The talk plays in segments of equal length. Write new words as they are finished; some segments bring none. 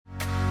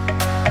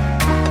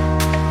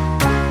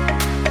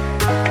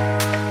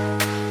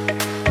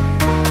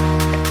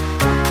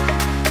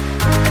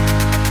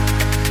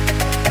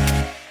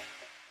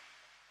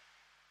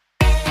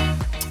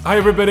Hi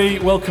everybody,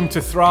 welcome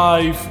to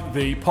Thrive,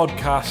 the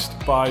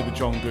podcast by the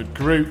John Good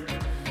Group.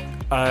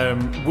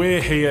 We're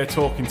here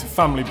talking to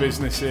family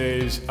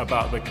businesses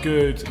about the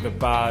good, the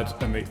bad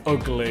and the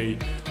ugly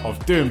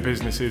of doing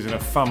businesses in a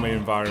family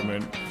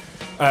environment.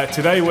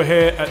 Today we're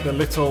here at the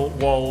little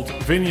Wold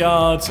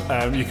Vineyard.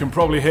 You can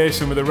probably hear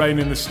some of the rain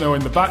and the snow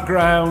in the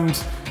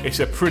background.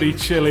 It's a pretty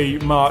chilly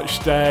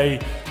March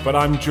day, but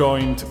I'm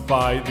joined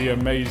by the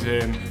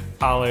amazing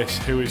Alice,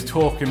 who is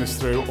talking us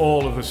through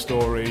all of the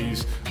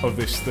stories of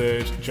this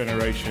third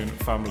generation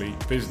family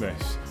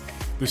business.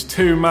 There's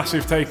two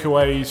massive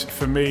takeaways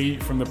for me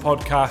from the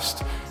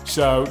podcast,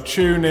 so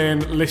tune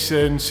in,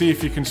 listen, see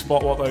if you can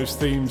spot what those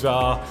themes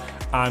are,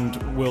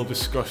 and we'll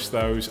discuss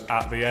those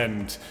at the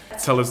end.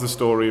 Tell us the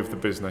story of the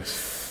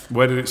business.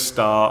 Where did it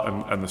start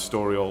and the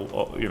story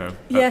all.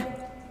 Yeah,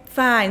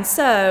 fine.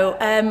 So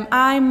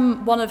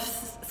I'm one of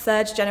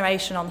third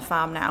generation on the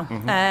farm now,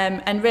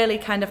 and really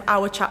kind of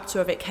our chapter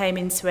of it came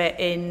into it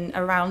in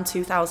around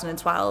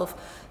 2012.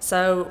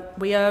 So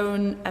we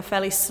own a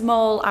fairly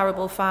small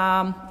arable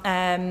farm.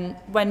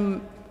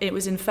 When it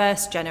was in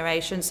first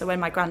generation, so when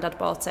my granddad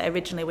bought it,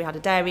 originally we had a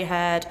dairy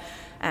herd,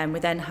 and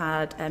we then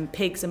had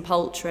pigs and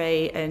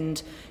poultry,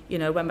 and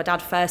when my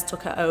dad first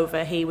took it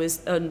over, he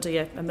was under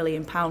 £1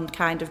 million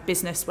kind of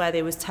business where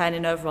they was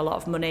turning over a lot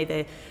of money.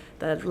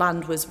 The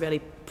land was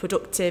really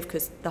productive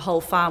because the whole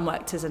farm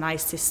worked as a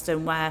nice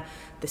system where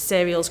the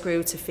cereals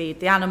grew to feed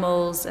the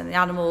animals and the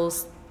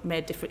animals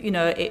made different,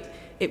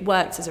 it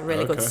worked as a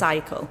really good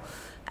cycle.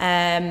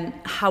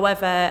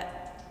 However,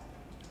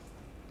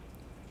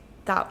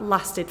 that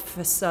lasted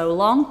for so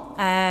long.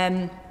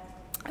 And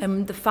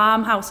the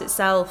farmhouse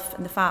itself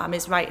and the farm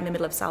is right in the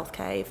middle of South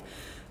Cave,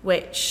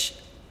 which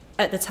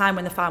at the time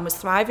when the farm was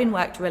thriving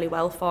worked really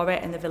well for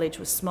it and the village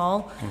was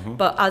small.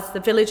 But as the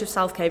village of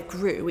South Cave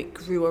grew, it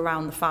grew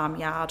around the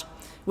farmyard,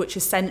 which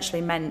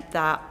essentially meant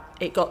that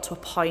it got to a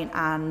point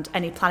and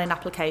any planning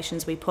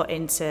applications we put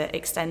in to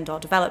extend or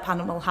develop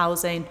animal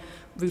housing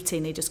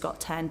routinely just got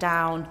turned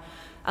down.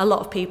 A lot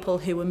of people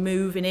who were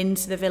moving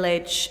into the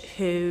village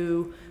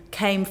who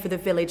came for the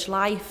village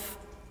life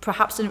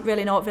perhaps didn't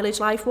really know what village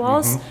life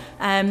was.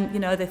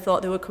 They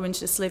thought they were coming to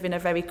just live in a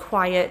very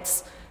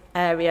quiet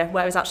area,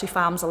 whereas actually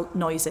farms are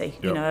noisy.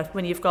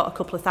 When you've got a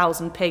couple of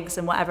thousand pigs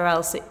and whatever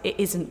else, it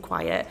isn't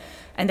quiet,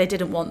 and they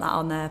didn't want that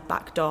on their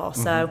back door.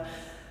 So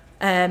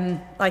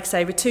like I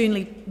say,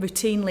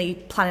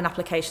 routinely planning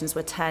applications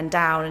were turned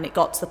down, and it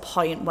got to the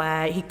point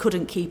where he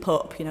couldn't keep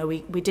up.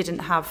 We didn't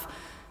have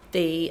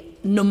the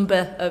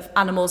number of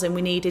animals and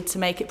we needed to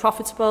make it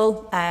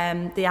profitable.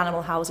 The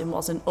animal housing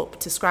wasn't up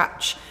to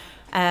scratch,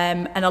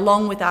 and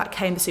along with that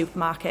came the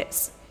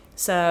supermarkets.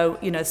 So,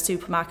 the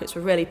supermarkets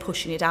were really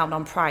pushing you down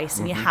on price,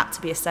 and you had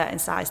to be a certain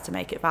size to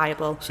make it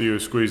viable. So you were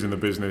squeezing the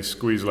business,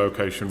 squeeze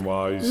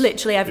location-wise.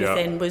 Literally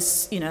everything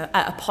was,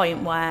 at a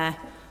point where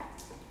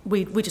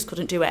we just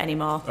couldn't do it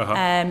anymore.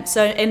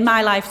 So in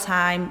my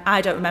lifetime,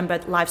 I don't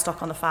remember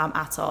livestock on the farm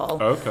at all.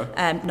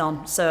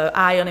 None. So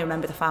I only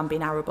remember the farm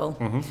being arable.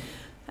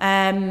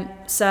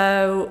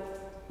 So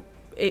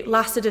it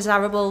lasted as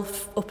arable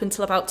up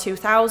until about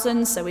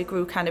 2000. So we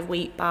grew kind of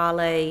wheat,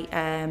 barley,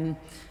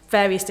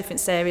 various different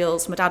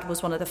cereals. My dad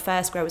was one of the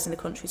first growers in the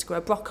country to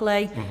grow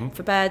broccoli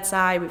for bird's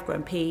eye. We've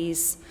grown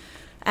peas.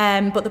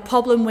 But the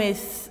problem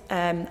with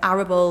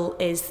arable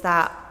is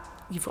that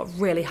you've got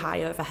really high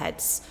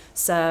overheads.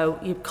 So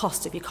your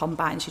cost of your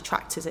combines, your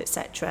tractors,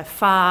 etc.,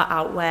 far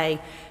outweigh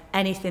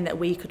anything that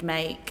we could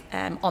make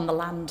on the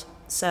land.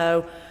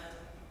 So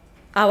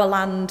our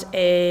land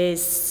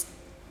is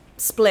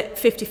split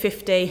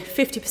 50-50.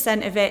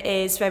 50% of it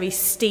is very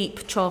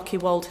steep, chalky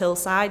walled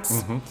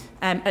hillsides.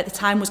 At the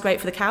time was great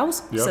for the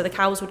cows. So the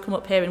cows would come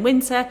up here in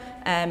winter,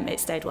 it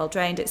stayed well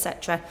drained,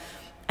 etc.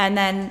 And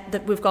then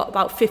we've got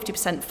about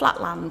 50%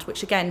 flat land,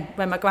 which again,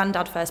 when my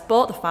granddad first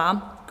bought the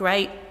farm,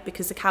 great,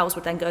 because the cows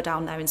would then go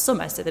down there in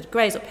summer. So they'd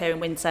graze up here in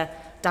winter,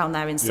 down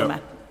there in summer.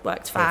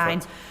 Worked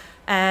fine.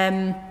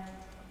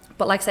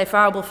 But like I say, for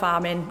arable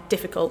farming,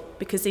 difficult,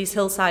 because these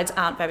hillsides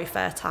aren't very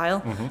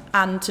fertile,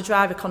 and to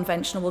drive a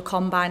conventional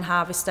combine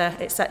harvester,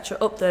 etc.,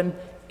 up them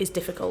is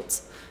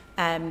difficult.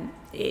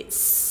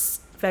 It's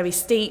very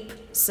steep,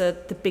 so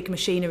the big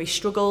machinery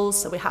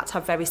struggles, so we had to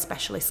have very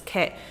specialist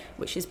kit,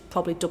 which is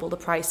probably double the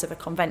price of a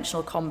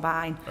conventional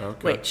combine,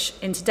 which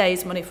in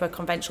today's money for a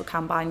conventional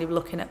combine, you're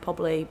looking at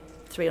probably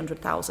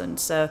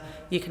 300,000. So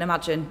you can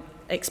imagine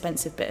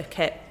expensive bit of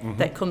kit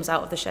that comes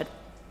out of the shed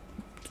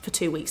for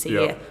 2 weeks a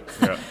year.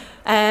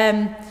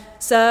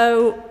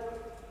 So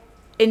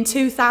in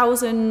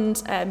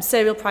 2000,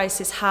 cereal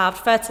prices halved,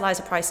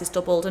 fertiliser prices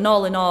doubled, and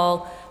all in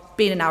all,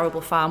 being an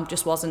arable farm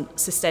just wasn't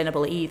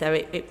sustainable either.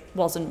 It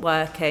wasn't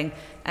working,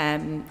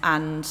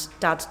 and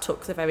Dad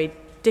took the very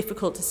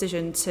difficult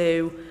decision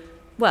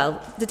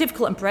the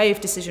difficult and brave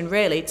decision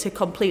really, to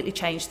completely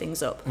change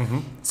things up.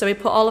 So we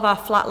put all of our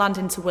flat land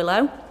into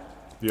willow.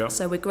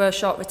 So we grow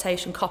short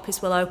rotation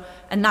coppice willow,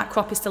 and that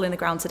crop is still in the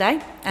ground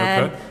today.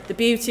 The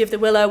beauty of the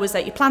willow was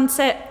that you plant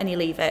it and you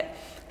leave it,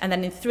 and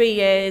then in 3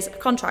 years a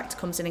contractor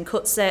comes in and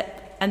cuts it,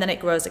 and then it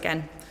grows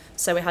again.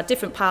 So we had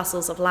different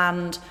parcels of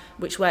land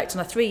which worked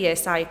on a 3-year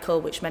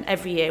cycle, which meant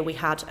every year we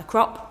had a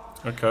crop.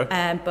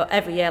 Okay. But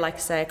every year, like I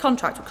say, a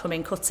contract would come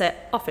in, cut it,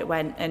 off it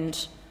went,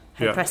 and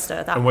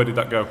presto. That. And where did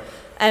that go?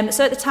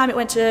 So at the time it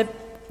went to,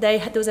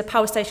 there was a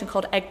power station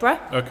called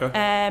Eggborough. Okay.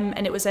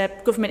 And it was a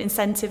government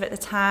incentive at the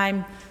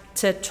time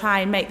to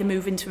try and make the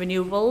move into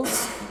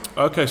renewables.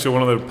 Okay, so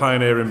one of the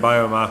pioneering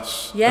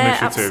biomass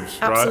initiatives,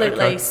 right?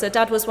 Absolutely. Okay. So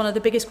Dad was one of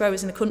the biggest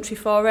growers in the country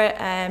for it.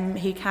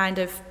 He kind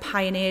of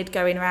pioneered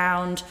going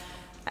around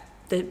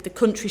the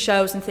country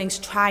shows and things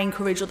to try and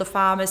encourage other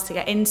farmers to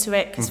get into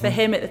it, because for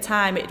him at the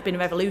time it had been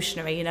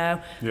revolutionary, you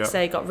know.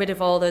 So he got rid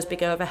of all those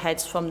big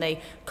overheads from the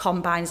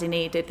combines he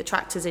needed, the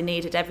tractors he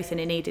needed, everything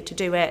he needed to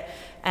do it,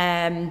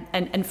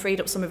 and freed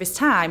up some of his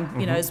time.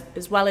 You know,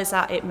 as well as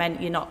that, it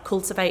meant you're not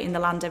cultivating the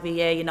land every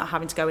year, you're not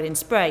having to go in and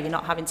spray, you're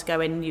not having to go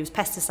in and use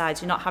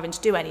pesticides, you're not having to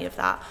do any of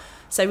that.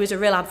 So he was a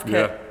real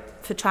advocate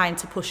for trying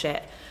to push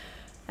it.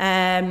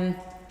 And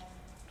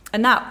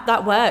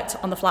that worked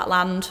on the flat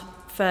land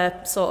for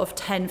sort of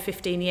 10,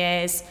 15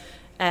 years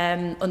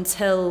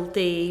until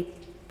the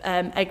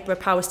Eggborough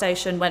power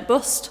station went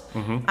bust,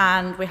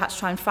 and we had to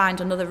try and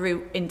find another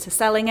route into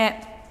selling it.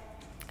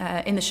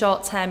 In the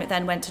short term, it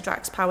then went to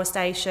Drax power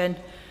station,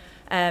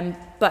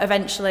 but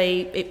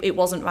eventually it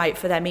wasn't right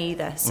for them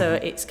either, so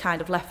it's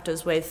kind of left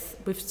us with,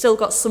 we've still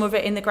got some of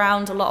it in the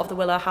ground, a lot of the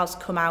willow has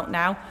come out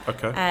now,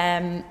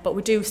 but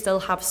we do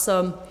still have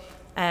some,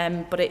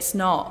 but it's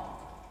not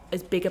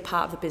as big a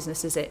part of the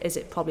business as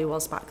it probably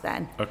was back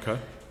then. Okay.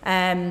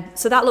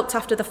 So that looked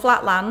after the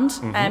flat land,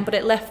 but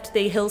it left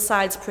the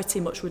hillsides pretty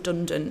much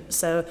redundant.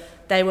 So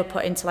they were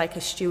put into like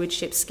a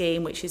stewardship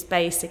scheme, which is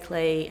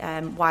basically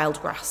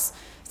wild grass.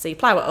 So you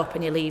plough it up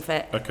and you leave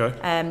it. Okay.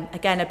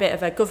 Again, a bit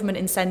of a government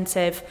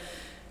incentive.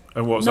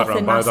 And what's that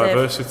around?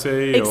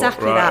 Biodiversity?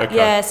 Exactly that. Okay.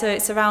 Yeah, so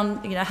it's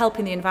around, you know,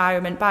 helping the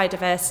environment,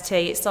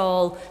 biodiversity. It's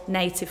all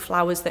native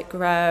flowers that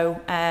grow.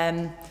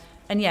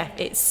 And yeah,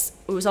 it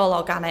was all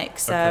organic,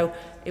 so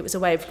it was a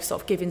way of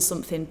sort of giving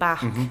something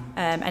back.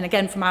 And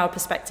again, from our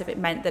perspective, it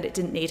meant that it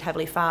didn't need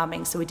heavily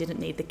farming, so we didn't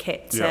need the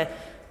kit to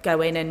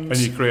go in and... And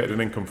you created an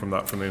income from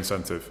that, from the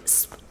incentive?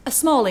 A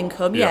small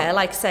income,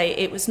 like I say,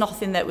 it was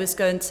nothing that was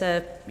going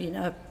to, you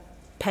know,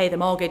 pay the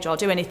mortgage or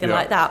do anything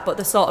like that, but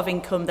the sort of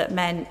income that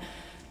meant,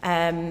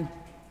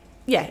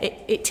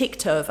 it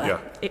ticked over.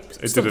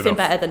 It's something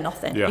better than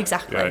nothing,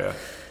 exactly.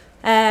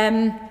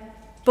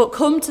 But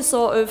come to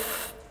sort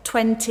of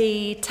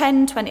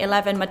 2010,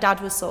 2011, my dad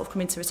was sort of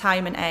coming to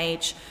retirement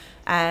age,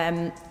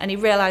 and he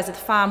realised that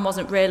the farm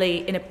wasn't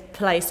really in a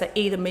place that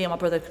either me or my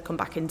brother could come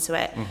back into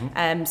it.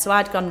 So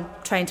I'd gone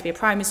trained to be a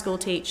primary school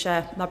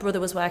teacher. My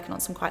brother was working on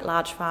some quite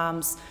large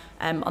farms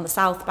on the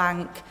South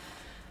Bank.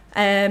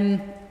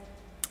 And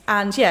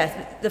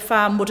the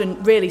farm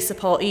wouldn't really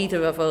support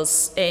either of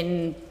us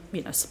in,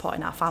 you know,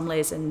 supporting our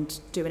families and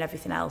doing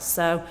everything else.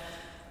 So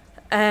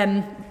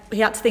he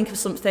had to think of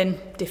something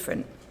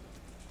different.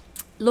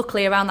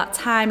 Luckily, around that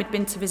time, he'd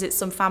been to visit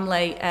some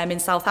family in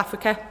South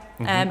Africa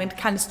and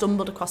kind of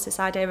stumbled across this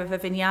idea of a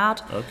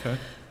vineyard. Okay.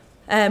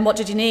 What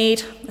did you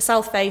need? A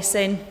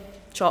south-facing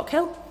chalk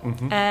hill.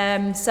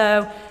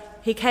 So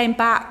he came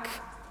back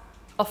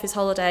off his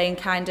holiday and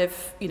kind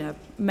of, you know,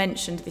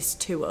 mentioned this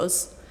to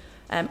us.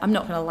 I'm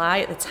not going to lie,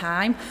 at the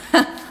time,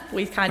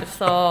 we kind of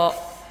thought,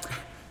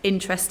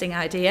 interesting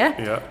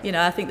idea. You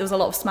know, I think there was a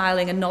lot of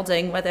smiling and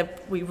nodding whether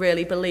we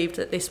really believed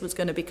that this was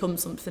going to become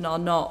something or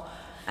not.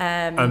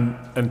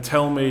 And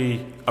tell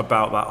me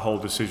about that whole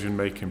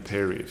decision-making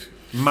period.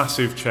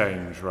 Massive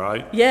change,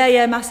 right?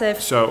 Yeah,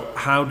 massive. So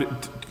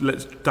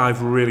let's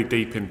dive really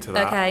deep into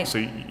that. Okay. So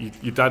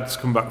your dad's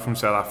come back from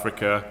South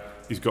Africa.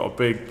 He's got a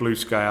big blue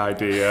sky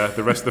idea.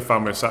 The rest of the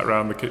family sat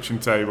around the kitchen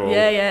table.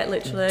 Yeah,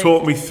 literally.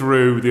 Talk me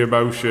through the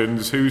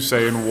emotions, who's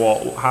saying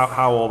what,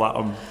 how all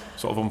that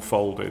sort of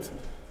unfolded.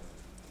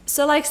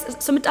 So my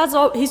dad's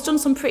he's done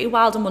some pretty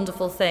wild and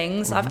wonderful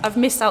things. I've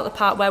missed out the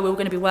part where we were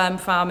going to be worm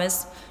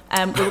farmers.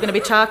 We were going to be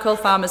charcoal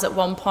farmers at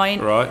one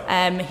point.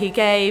 Right. He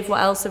gave,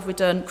 what else have we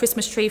done?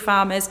 Christmas tree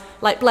farmers.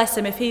 Like, bless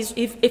him, if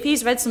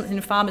he's read something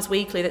in Farmers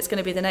Weekly that's going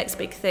to be the next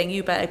big thing,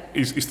 you better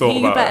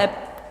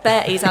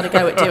bet he's had a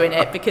go at doing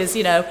it, because,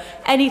 you know,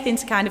 anything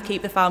to kind of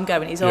keep the farm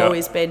going, he's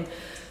always been.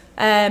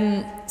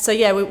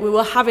 We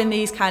were having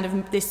these kind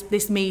of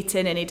this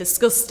meeting, and he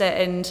discussed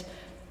it, and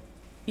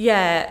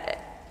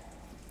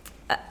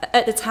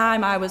at the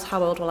time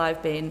how old will I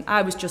have been?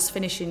 I was just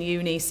finishing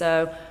uni,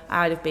 so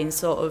I'd have been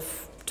sort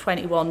of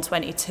 21,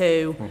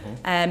 22.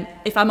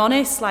 If I'm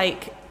honest,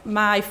 like,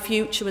 my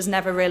future was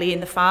never really in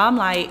the farm,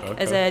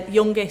 as a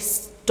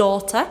youngest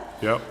daughter,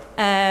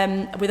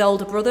 with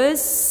older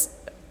brothers,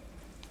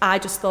 I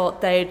just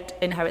thought they'd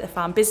inherit the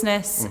farm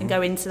business and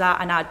go into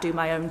that, and I'd do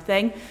my own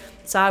thing.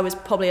 So I was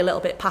probably a little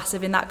bit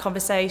passive in that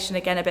conversation.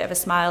 Again, a bit of a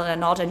smile and a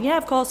nod, and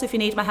of course, if you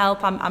need my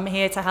help, I'm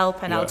here to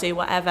help, and I'll do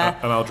whatever.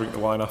 And I'll drink the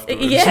wine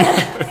afterwards.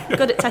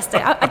 Good at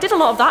testing. I did a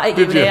lot of that at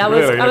uni. I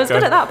was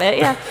good at that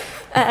bit.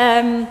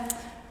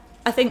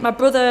 I think my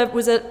brother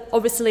was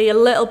obviously a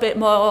little bit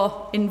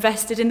more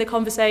invested in the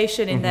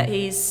conversation in that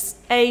he's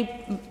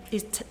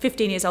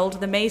 15 years older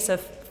than me, so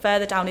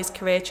further down his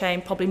career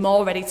chain, probably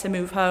more ready to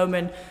move home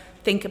and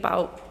think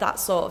about that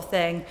sort of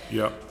thing.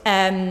 Yeah.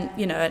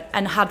 You know,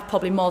 and had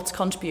probably more to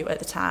contribute at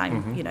the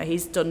time. You know,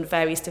 he's done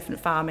various different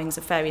farmings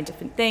of varying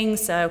different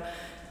things, so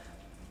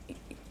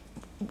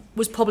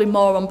was probably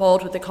more on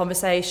board with the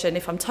conversation,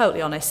 if I'm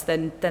totally honest,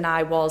 than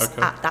I was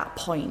at that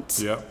point.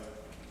 Yeah.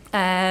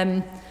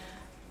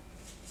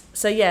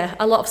 So yeah,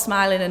 a lot of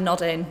smiling and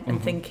nodding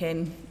and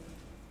thinking,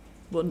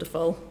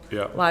 wonderful.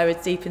 Yeah. While I was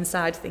deep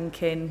inside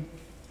thinking,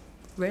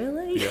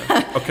 really?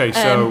 Yeah. Okay,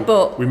 so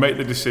but we make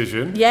the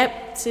decision.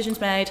 Yep,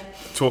 decision's made.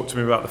 Talk to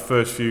me about the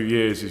first few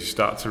years as you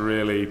start to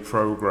really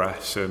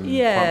progress and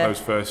plant those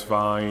first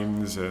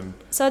vines. And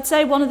so I'd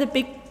say one of the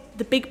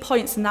big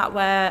points in that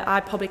where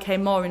I probably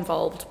became more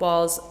involved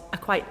was a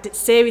quite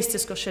serious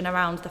discussion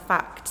around the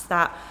fact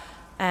that,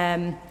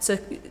 so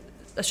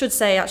I should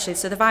say actually,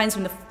 so the vines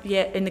were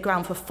in the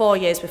ground for 4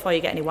 years before you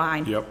get any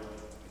wine. Yep.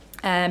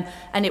 And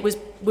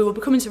we were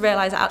becoming to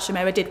realise that actually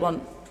maybe I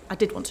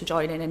did want to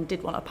join in and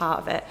did want a part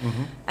of it.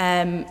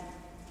 And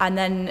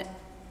then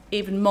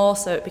even more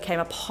so it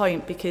became a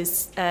point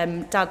because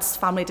Dad's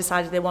family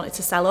decided they wanted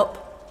to sell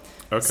up.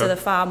 Okay. So the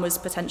farm was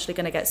potentially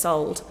going to get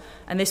sold.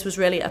 And this was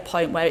really a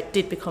point where it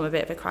did become a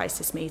bit of a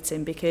crisis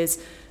meeting because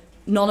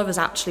none of us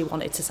actually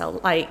wanted to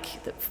sell.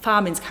 Like, the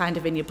farming's kind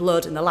of in your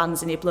blood and the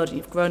land's in your blood and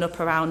you've grown up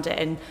around it.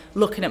 And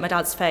looking at my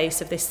dad's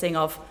face of this thing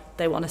of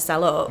they want to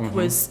sell up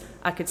was,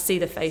 I could see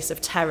the face of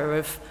terror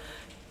of,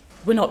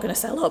 we're not going to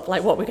sell up,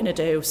 like what we're going to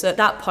do. So at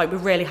that point we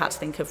really had to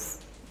think of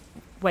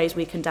ways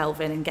we can delve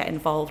in and get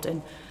involved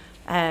and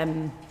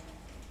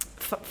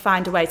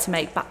find a way to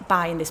make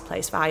buying this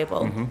place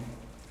viable.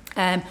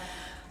 And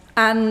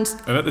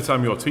at the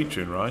time you're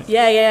teaching, right?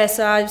 Yeah.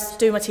 So I was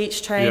doing my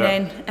teach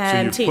training,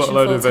 so you've teaching put a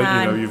load of,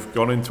 full-time. you've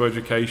gone into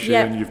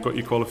education, you've got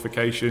your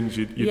qualifications,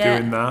 you're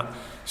doing that.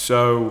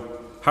 So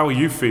how are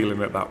you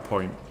feeling at that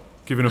point,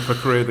 giving up a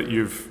career that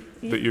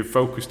you've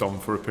focused on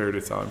for a period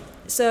of time?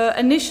 So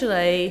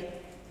initially,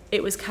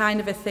 it was kind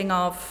of a thing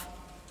of,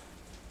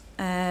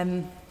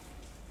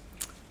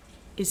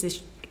 is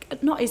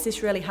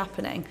this really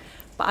happening?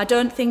 But I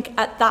don't think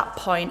at that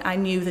point I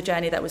knew the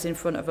journey that was in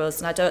front of us,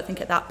 and I don't think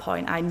at that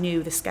point I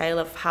knew the scale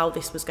of how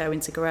this was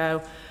going to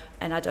grow,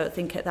 and I don't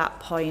think at that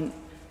point,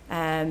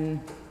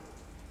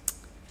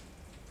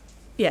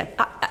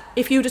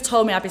 if you'd have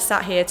told me I'd be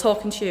sat here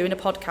talking to you in a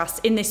podcast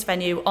in this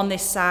venue on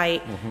this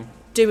site,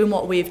 doing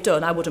what we've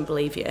done, I wouldn't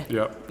believe you.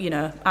 Yeah. You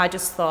know, I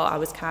just thought I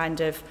was kind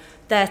of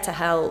there to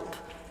help.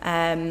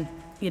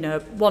 You know,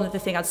 one of the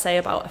things I'd say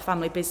about a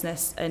family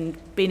business and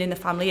being in the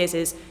family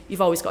is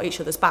you've always got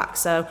each other's back.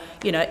 So,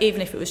 you know,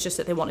 even if it was just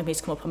that they wanted me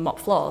to come up and mop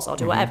floors or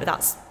do whatever,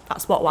 that's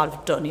what I'd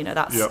have done. You know,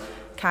 that's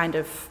kind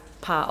of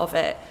part of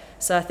it.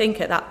 So I think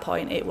at that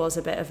point it was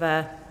a bit of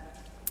a,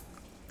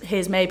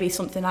 here's maybe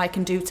something I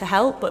can do to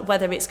help, but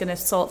whether it's going to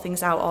sort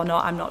things out or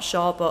not, I'm not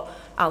sure, but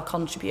I'll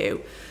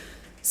contribute.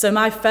 So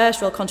my first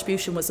real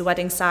contribution was the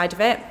wedding side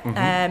of it.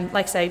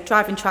 Like I say,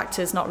 driving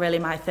tractors, not really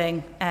my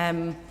thing.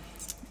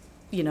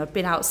 You know,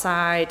 been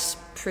outside,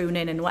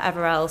 pruning and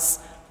whatever else,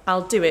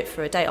 I'll do it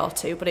for a day or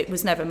two, but it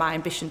was never my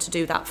ambition to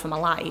do that for my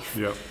life.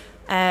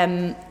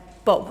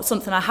 But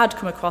something I had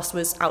come across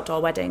was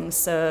outdoor weddings.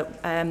 So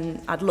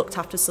I'd looked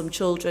after some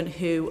children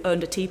who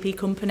owned a TP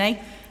company,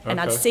 and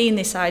I'd seen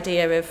this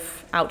idea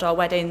of outdoor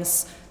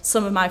weddings.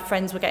 Some of my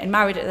friends were getting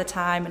married at the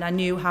time, and I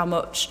knew how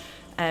much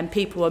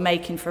people were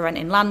making for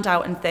renting land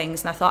out and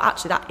things, and I thought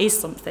actually that is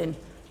something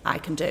I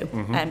can do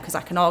because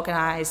I can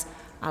organise.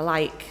 I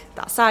like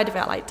that side of it.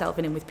 I like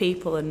delving in with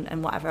people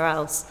and whatever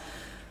else.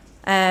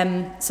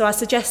 So I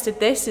suggested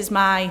this as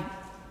my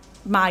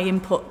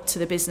input to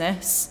the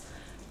business,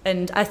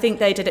 and I think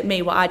they did at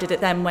me what I did at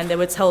them when they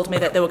were told me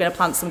that they were going to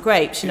plant some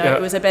grapes. You know,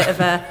 it was a bit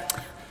of a,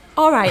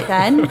 all right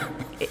then,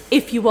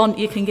 if you want,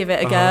 you can give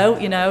it a go.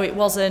 You know, it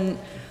wasn't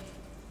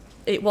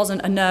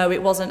a no,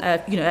 it wasn't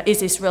a, you know,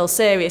 is this real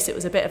serious? It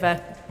was a bit of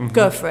a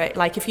go for it.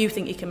 Like, if you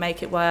think you can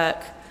make it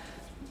work,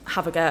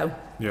 have a go.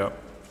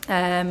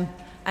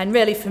 And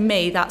really for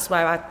me, that's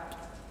where I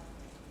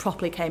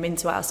properly came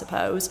into it, I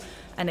suppose.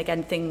 And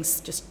again, things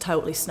just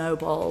totally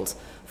snowballed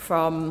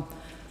from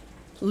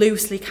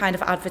loosely kind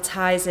of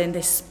advertising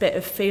this bit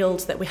of field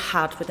that we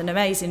had with an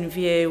amazing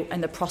view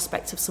and the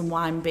prospect of some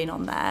wine being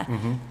on there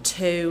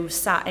to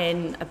sat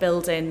in a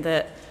building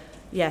that,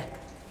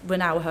 we're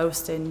now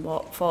hosting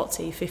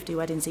 40, 50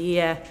 weddings a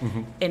year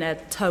in a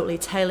totally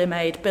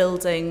tailor-made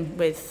building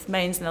with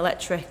mains and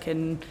electric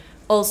and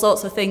all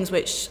sorts of things,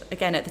 which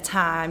again at the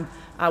time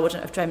I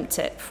wouldn't have dreamt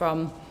it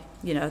from.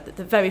 You know,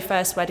 the very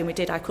first wedding we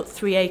did, I cut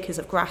 3 acres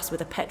of grass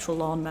with a petrol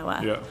lawnmower.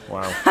 Yeah,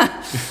 wow.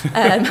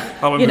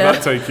 How long did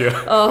that take you?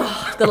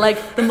 Oh,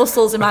 the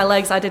muscles in my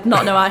legs I did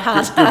not know I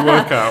had. Good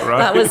workout, right?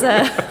 That was,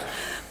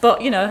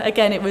 but you know,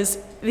 again, it was,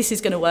 this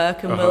is going to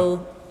work, and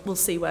we'll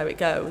see where it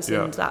goes,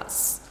 and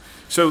that's.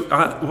 So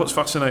what's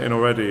fascinating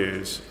already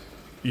is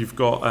you've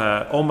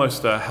got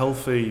almost a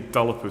healthy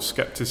dollop of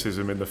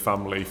scepticism in the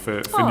family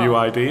for new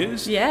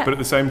ideas. Yeah. But at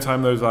the same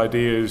time, those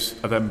ideas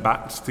are then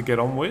backed to get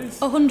on with.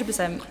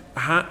 100%.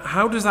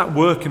 How does that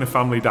work in a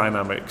family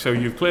dynamic? So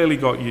you've clearly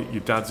got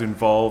your dad's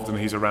involved and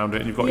he's around it,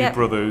 and you've got your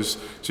brothers.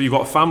 So you've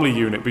got a family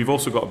unit, but you've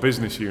also got a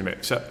business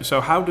unit.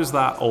 So how does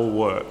that all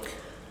work?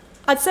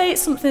 I'd say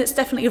it's something that's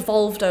definitely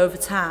evolved over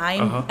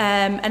time.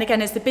 And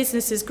again, as the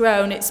business has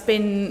grown, it's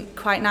been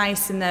quite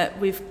nice in that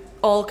we've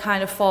all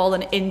kind of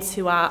fallen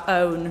into our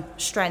own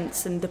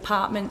strengths and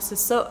departments as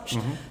such.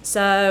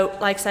 So,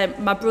 like I said,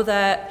 my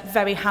brother,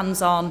 very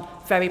hands-on,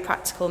 very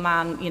practical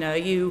man. You know,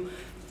 you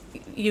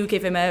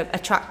give him a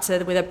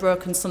tractor with a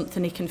broken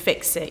something, he can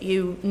fix it.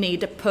 You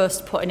need a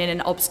post putting in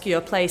an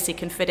obscure place, he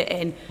can fit it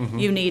in.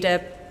 You need I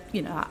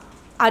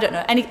don't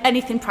know,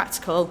 anything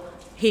practical,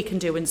 he can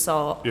do and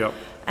sort. Yep.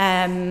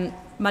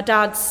 My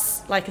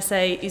dad's, like I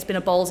say, he's been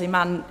a ballsy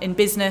man in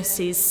business.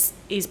 He's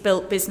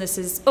built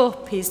businesses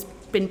up. He's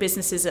been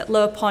businesses at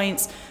low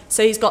points,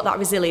 so he's got that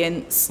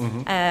resilience,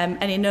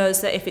 and he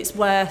knows that if it's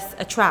worth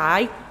a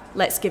try,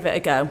 let's give it a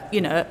go.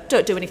 You know,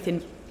 don't do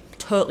anything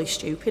totally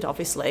stupid,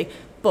 obviously,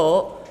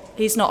 but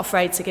he's not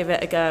afraid to give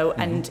it a go,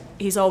 and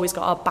he's always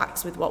got our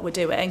backs with what we're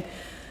doing.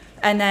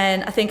 And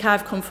then I think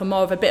I've come from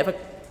more of a bit of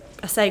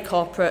a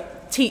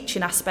corporate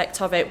teaching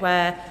aspect of it,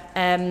 where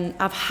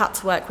I've had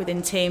to work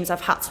within teams,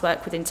 I've had to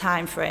work within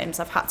time frames,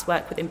 I've had to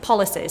work within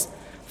policies.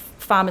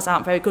 Farmers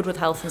aren't very good with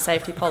health and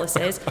safety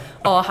policies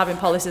or having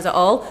policies at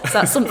all. So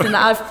that's something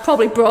that I've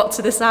probably brought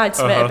to the side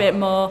to it a bit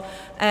more.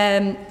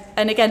 And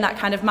again, that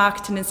kind of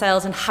marketing and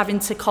sales and having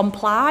to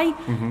comply.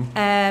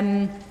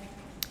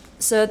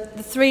 So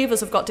the three of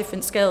us have got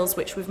different skills,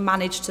 which we've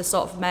managed to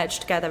sort of merge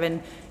together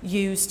and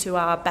use to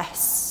our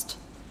best,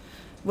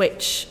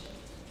 which,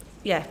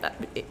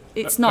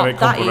 it's not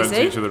that easy. It complements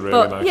each other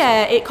really nicely.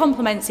 Yeah, it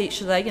complements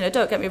each other. You know,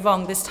 don't get me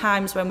wrong, there's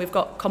times when we've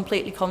got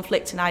completely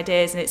conflicting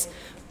ideas and it's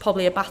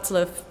probably a battle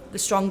of the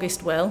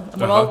strongest will, and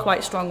we're all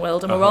quite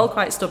strong-willed and we're all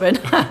quite stubborn.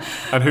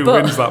 And who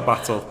wins that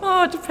battle?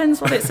 Oh, it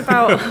depends what it's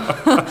about.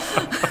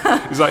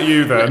 Is that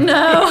you then?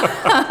 No.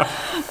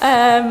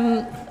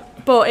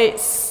 But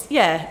it's,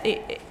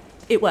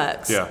 it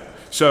works. Yeah.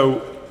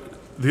 So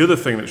the other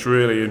thing that's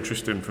really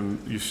interesting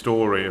from your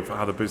story of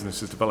how the business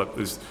has developed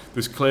is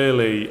there's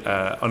clearly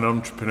an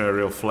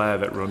entrepreneurial flair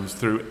that runs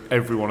through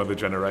every one of the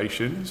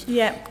generations.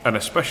 Yeah. And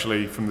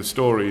especially from the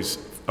stories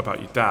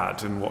about your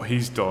dad and what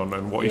he's done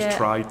and what he's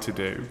tried to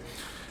do.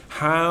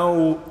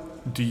 How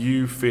do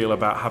you feel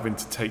about having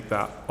to take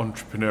that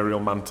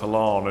entrepreneurial mantle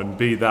on and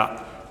be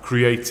that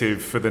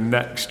creative for the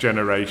next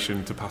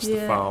generation to pass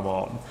the farm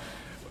on?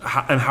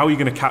 And how are you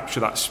going to capture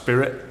that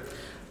spirit?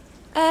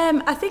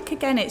 I think,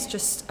 again, it's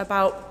just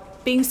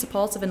about being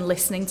supportive and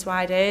listening to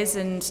ideas.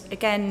 And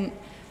again,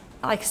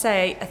 like I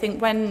say, I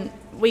think when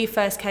we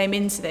first came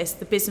into this,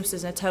 the business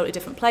was in a totally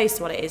different place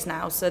to what it is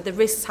now. So the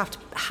risks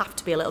have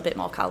to be a little bit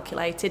more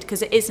calculated,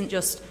 because it isn't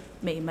just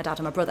me, my dad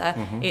and my brother.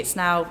 It's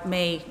now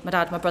me, my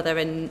dad, my brother,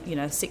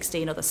 and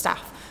 16 other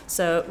staff.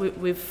 So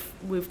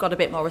we've got a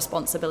bit more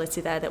responsibility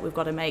there that we've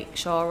got to make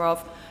sure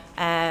of.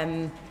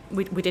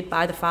 We did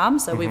buy the farm,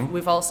 so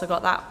we've also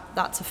got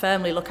that to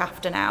firmly look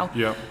after now.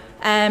 Yeah.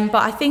 But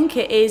I think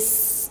it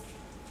is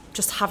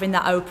just having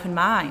that open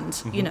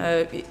mind. You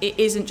know, it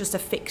isn't just a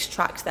fixed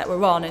track that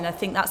we're on, and I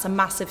think that's a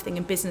massive thing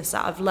in business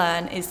that I've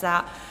learned, is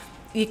that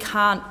you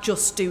can't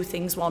just do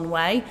things one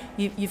way.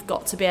 You've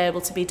got to be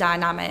able to be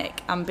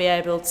dynamic and be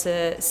able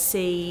to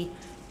see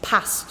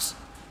past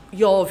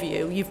your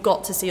view. You've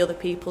got to see other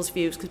people's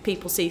views, because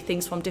people see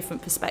things from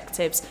different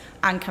perspectives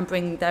and can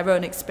bring their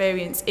own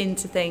experience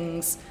into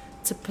things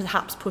to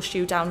perhaps push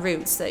you down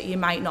routes that you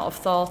might not have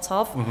thought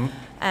of.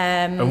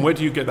 And where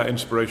do you get that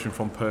inspiration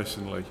from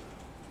personally?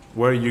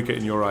 Where are you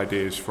getting your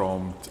ideas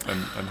from,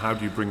 and how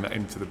do you bring that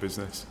into the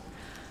business?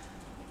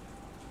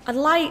 I'd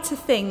like to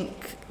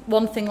think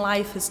one thing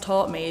life has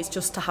taught me is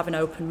just to have an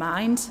open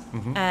mind,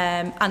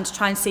 and to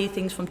try and see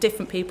things from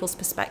different people's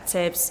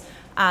perspectives.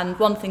 And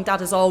one thing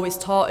Dad has always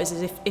taught us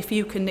is if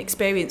you can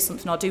experience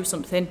something or do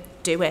something,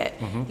 do it.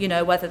 You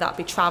know, whether that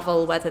be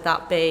travel, whether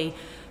that be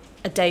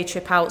a day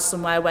trip out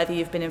somewhere, whether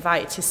you've been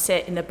invited to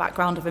sit in the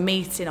background of a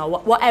meeting or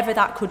whatever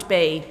that could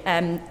be,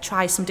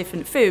 try some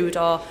different food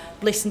or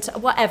listen to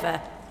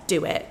whatever,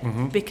 do it,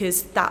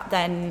 because that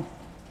then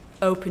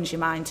opens your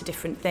mind to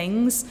different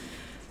things.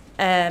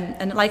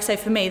 And like I say,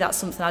 for me, that's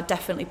something I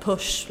definitely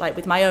push, like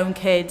with my own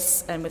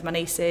kids and with my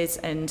nieces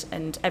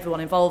and everyone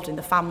involved in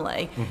the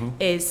family,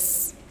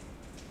 is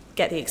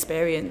get the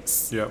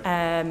experience. Yeah.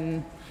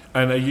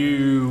 And are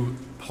you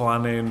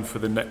planning for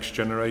the next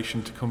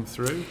generation to come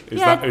through?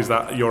 Is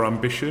that your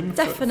ambition?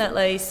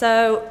 Definitely.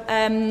 So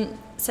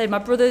my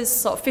brother's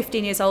sort of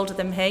 15 years older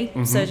than me,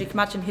 so as you can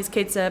imagine, his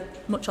kids are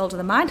much older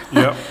than mine.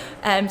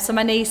 Yeah. So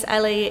my niece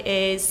Ellie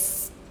is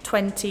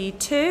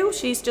 22.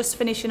 She's just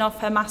finishing off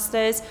her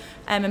masters,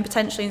 and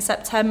potentially in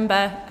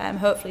September,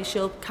 hopefully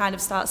she'll kind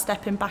of start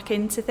stepping back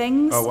into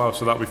things. Oh wow!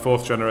 So that'll be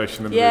fourth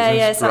generation in the business.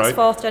 Yeah, so that's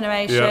fourth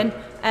generation.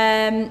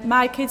 Yeah.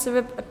 My kids are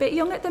a bit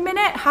young at the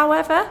minute.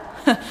 However,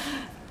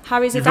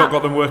 You've not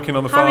got them working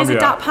on the farm Harry's yet? a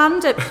dap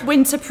hand at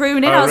winter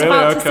pruning. Oh, I was really?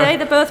 about to Okay. say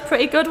they're both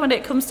pretty good when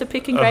it comes to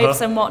picking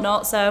grapes and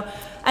whatnot. So,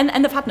 and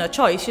they've had no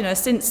choice, you know,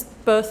 since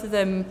both of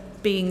them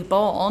being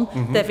born,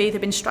 they've either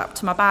been strapped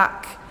to my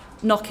back,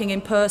 knocking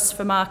in posts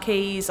for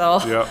marquees, or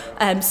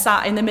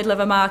sat in the middle of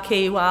a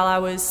marquee while I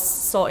was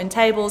sorting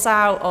tables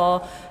out,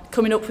 or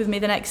coming up with me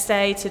the next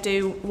day to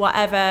do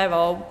whatever.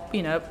 Or,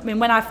 you know, I mean,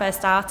 when I first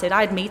started,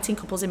 I had meeting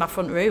couples in my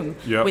front room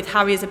with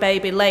Harry as a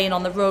baby laying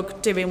on the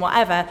rug doing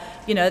whatever.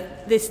 You know,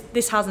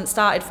 this hasn't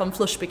started from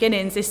flush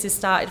beginnings. This has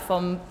started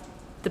from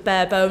the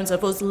bare bones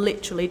of us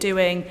literally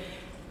doing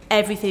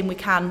everything we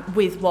can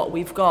with what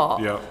we've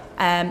got.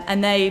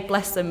 And they,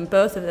 bless them,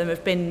 both of them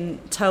have been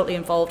totally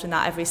involved in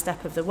that every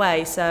step of the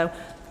way. So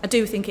I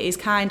do think it is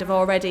kind of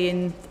already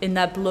in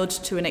their blood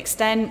to an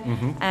extent.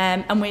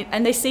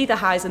 And they see the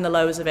highs and the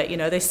lows of it. You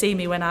know, they see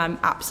me when I'm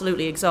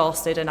absolutely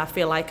exhausted and I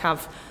feel like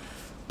I've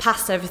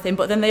passed everything,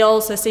 but then they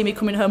also see me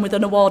coming home with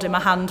an award in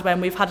my hand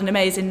when we've had an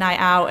amazing night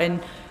out,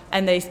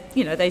 and they,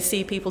 you know, they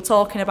see people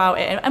talking about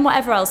it and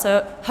whatever else.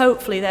 So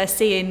hopefully they're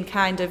seeing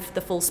kind of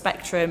the full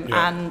spectrum,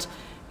 and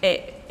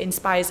it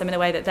inspires them in a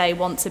way that they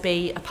want to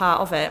be a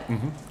part of it.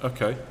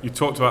 Okay, you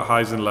talked about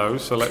highs and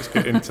lows, so let's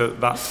get into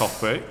that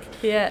topic.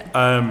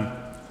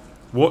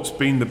 What's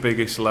been the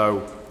biggest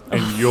low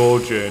in your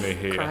journey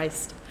here?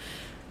 Christ.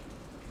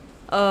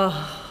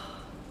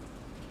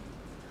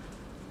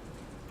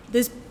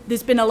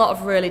 There's been a lot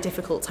of really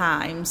difficult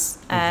times,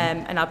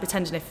 and I'm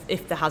pretending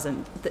if there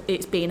hasn't,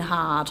 it's been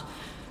hard.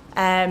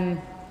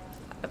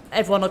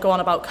 Everyone will go on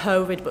about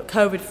COVID, but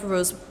COVID for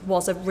us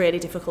was a really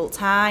difficult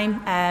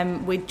time.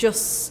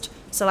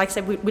 So like I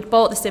said, we'd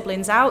bought the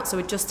siblings out, so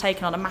we'd just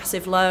taken on a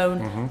massive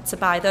loan to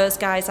buy those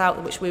guys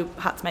out, which we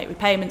had to make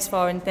repayments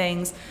for and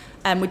things.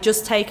 And we'd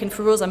just taken,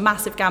 for us, a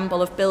massive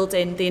gamble of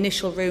building the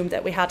initial room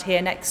that we had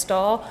here next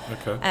door,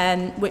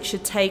 which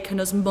had taken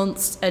us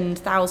months and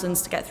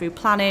thousands to get through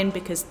planning,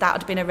 because that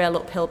had been a real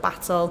uphill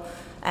battle.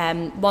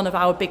 One of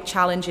our big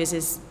challenges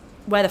is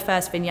we're the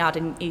first vineyard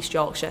in East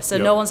Yorkshire, so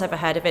no one's ever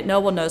heard of it, no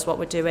one knows what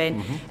we're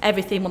doing.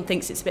 Everyone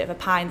thinks it's a bit of a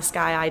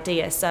pie-in-the-sky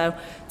idea, so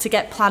to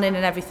get planning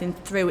and everything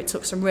through, it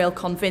took some real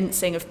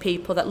convincing of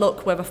people that,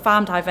 look, we're a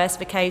farm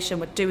diversification,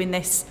 we're doing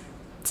this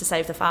to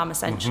save the farm,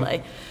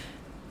 essentially.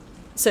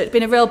 So it'd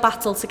been a real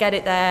battle to get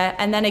it there,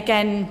 and then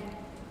again,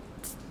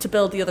 to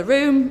build the other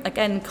room,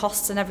 again,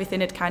 costs and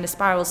everything had kind of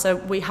spiraled, so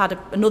we had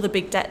another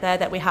big debt there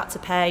that we had to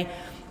pay.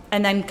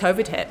 And then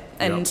COVID hit,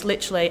 and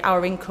literally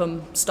our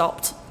income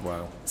stopped.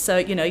 Wow. So,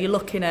 you know, you're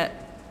looking at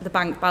the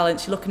bank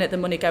balance, you're looking at the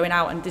money going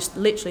out, and just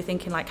literally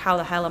thinking, like, how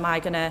the hell am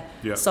I going to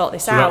sort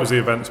this out? So that was the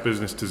events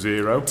business to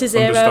zero, To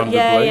zero,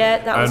 understandably.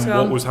 that was And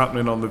wrong. what was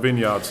happening on the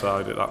vineyard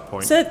side at that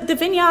point? So the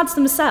vineyards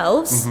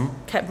themselves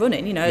kept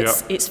running, you know,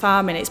 it's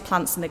farming, it's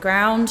plants in the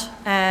ground.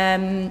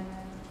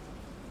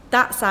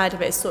 That side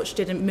of it as such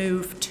didn't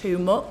move too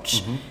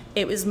much.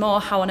 It was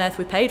more how on earth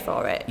we paid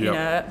for it, you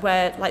know,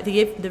 where like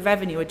the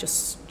revenue had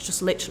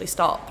just literally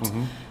stopped.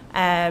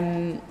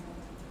 And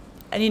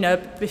you know,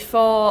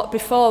 before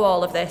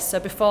all of this,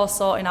 so before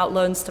sorting out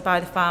loans to buy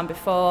the farm,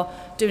 before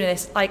doing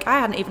this, like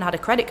I hadn't even had a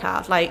credit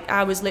card. Like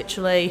I was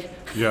literally,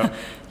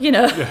 you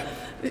know.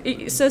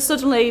 So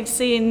suddenly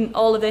seeing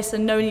all of this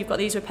and knowing you've got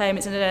these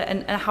repayments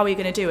and how are you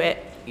going to do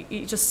it,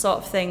 you just sort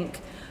of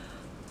think.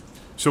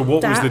 So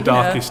what was the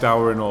darkest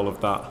hour in all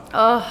of that?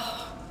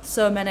 Oh,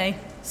 so many.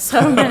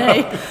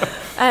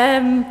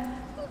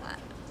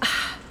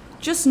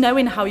 Just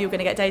knowing how you're going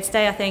to get day to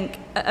day, I think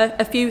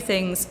a few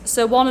things.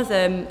 So one of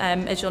them,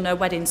 as you'll know,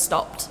 weddings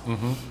stopped.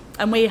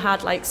 And we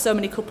had like so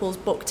many couples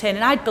booked in,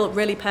 and I'd built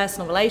really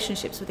personal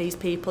relationships with these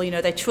people. You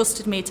know, they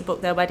trusted me to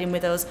book their wedding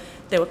with us.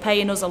 They were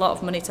paying us a lot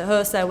of money to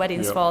host their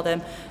weddings for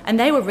them, and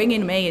they were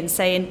ringing me and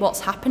saying what's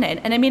happening.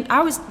 And I mean,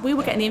 we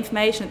were getting the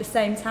information at the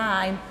same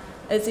time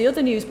as the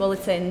other news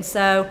bulletins,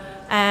 so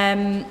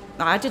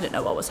I didn't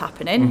know what was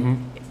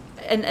happening,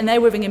 and they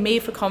were ringing me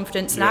for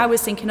confidence, and I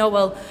was thinking, oh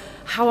well,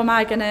 how am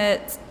I gonna?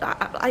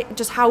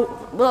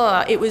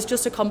 It was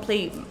just a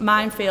complete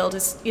minefield.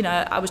 As you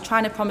know, I was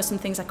trying to promise some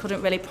things I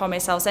couldn't really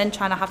promise. I was then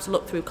trying to have to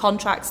look through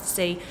contracts to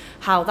see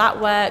how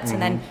that worked,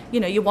 and then you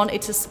know, you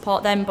wanted to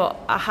support them, but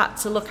I had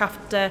to look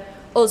after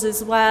us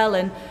as well,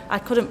 and I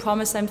couldn't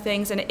promise them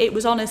things, and it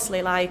was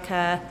honestly like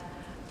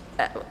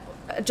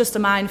just a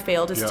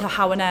minefield as to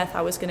how on earth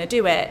I was going to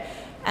do it.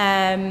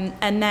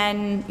 And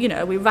then, you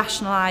know, we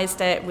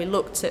rationalised it, we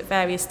looked at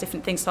various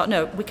different things, thought,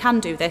 no, we can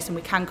do this and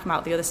we can come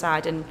out the other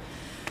side. And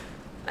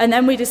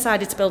then we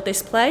decided to build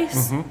this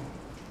place,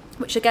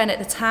 which again, at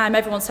the time,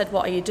 everyone said,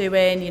 what are you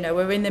doing? You know,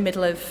 we're in the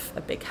middle of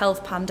a big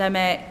health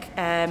pandemic.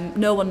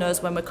 No one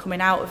knows when we're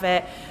coming out of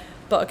it.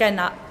 But again,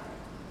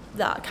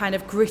 that kind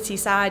of gritty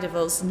side of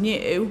us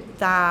knew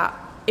that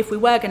if we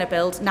were going to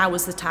build, now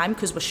was the time,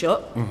 because we're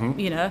shut,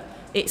 you know.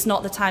 It's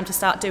not the time to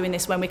start doing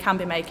this when we can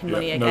be making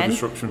money again.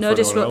 No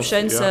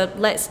disruption. So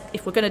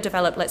if we're going to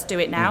develop, let's do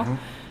it now.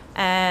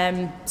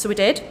 So we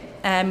did.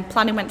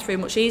 Planning went through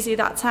much easier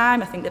that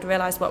time. I think they'd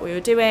realised what we were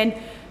doing.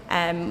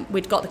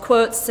 We'd got the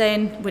quotes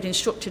in. We'd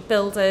instructed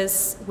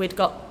builders. We'd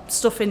got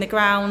stuff in the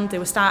ground. They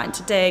were starting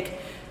to dig.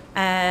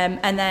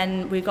 And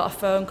then we got a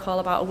phone call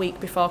about a week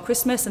before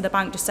Christmas, and the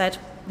bank just said,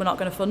 we're not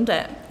going to fund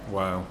it.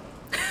 Wow.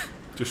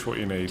 Just what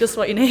you need. Just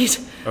what you need.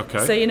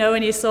 Okay. So,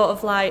 when you're sort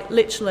of like,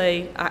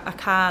 literally, I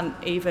can't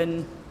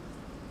even,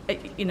 like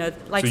so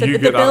I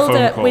said, the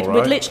builder, we'd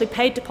literally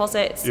paid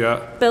deposits,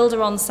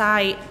 builder on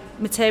site,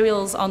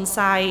 materials on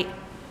site,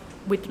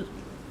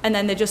 and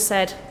then they just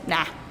said,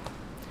 nah,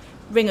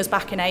 ring us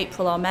back in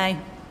April or May.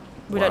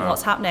 We don't know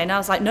what's happening. And I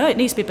was like, no, it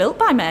needs to be built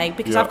by May,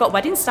 because I've got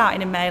weddings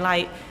starting in May,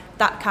 like,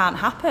 that can't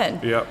happen.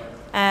 Yeah.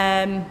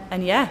 And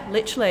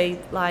literally,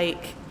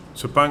 like...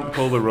 So bank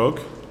pull the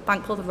rug?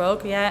 Bank pull the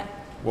rug, yeah.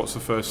 What's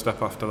the first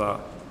step after that?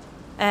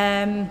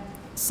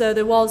 So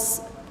there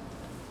was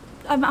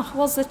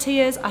the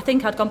tears. I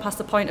think I'd gone past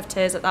the point of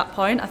tears at that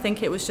point. I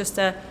think it was just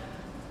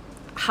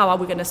how are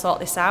we going to sort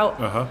this out?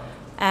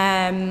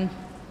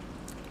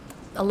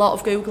 A lot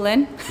of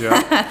Googling.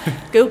 Yeah.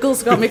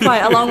 Google's got me quite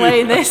a long way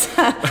in this.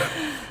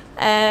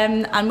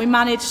 And we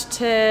managed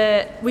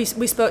to, we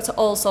spoke to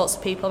all sorts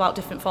of people about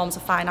different forms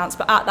of finance,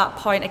 but at that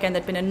point, again,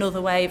 there'd been another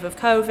wave of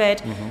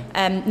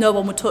COVID, no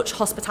one would touch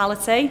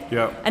hospitality.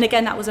 Yeah. And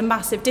again, that was a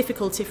massive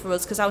difficulty for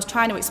us, because I was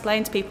trying to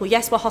explain to people,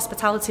 yes, we're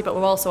hospitality, but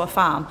we're also a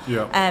farm.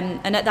 Yeah.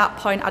 And at that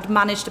point, I'd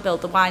managed to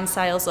build the wine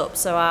sales up,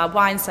 so our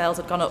wine sales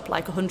had gone up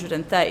like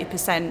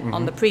 130%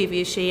 on the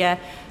previous year.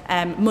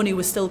 Money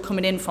was still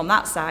coming in from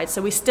that side,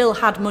 so we still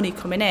had money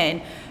coming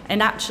in,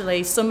 and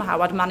actually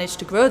somehow I'd managed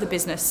to grow the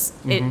business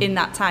in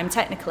that time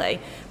technically,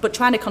 but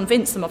trying to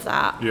convince them of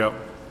that,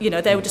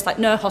 they were just like,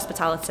 no,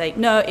 hospitality,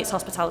 no, it's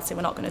hospitality,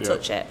 we're not going to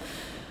touch it.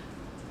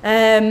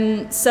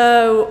 And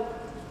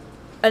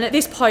at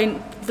this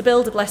point, the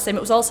builder, bless him, it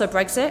was also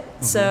Brexit,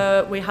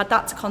 so we had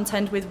that to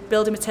contend with,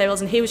 building materials,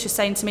 and he was just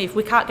saying to me, if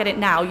we can't get it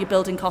now, your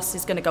building cost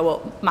is going to go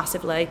up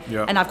massively,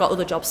 and I've got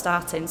other jobs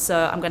starting,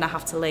 so I'm going to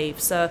have to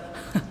leave. So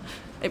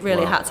it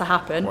really had to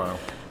happen. Wow.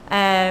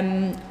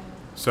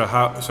 So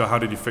how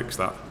did you fix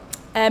that?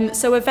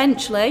 So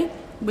eventually,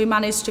 we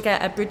managed to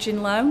get a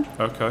bridging loan.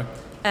 Okay.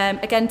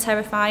 Again,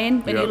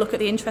 terrifying when you look at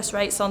the interest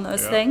rates on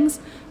those things.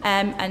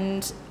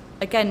 And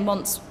again,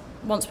 once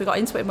we got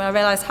into it, when I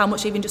realised how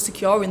much even just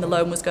securing the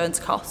loan was going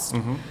to cost.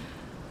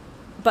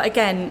 But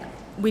again,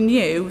 we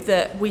knew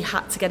that we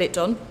had to get it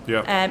done.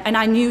 Yeah. And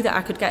I knew that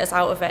I could get us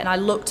out of it. And I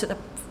looked at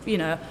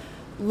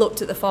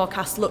the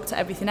forecast, looked at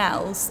everything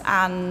else,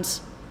 and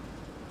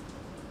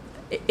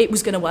it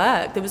was going to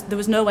work. There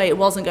was no way it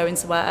wasn't going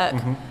to work.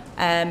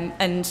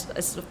 And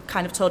as I've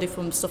kind of told you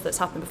from stuff that's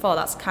happened before,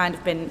 that's kind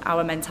of been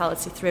our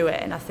mentality through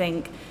it. And I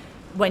think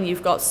when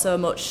you've got so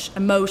much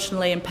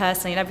emotionally and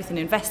personally and everything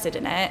invested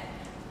in it,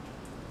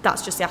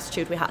 that's just the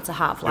attitude we had to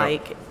have.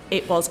 Like,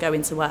 it was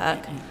going to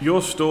work.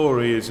 Your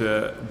story is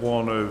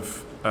one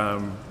of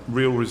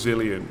real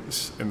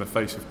resilience in the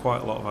face of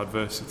quite a lot of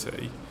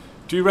adversity.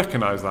 Do you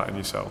recognise that in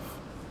yourself?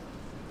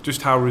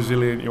 Just how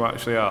resilient you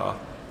actually are?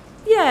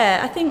 Yeah,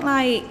 I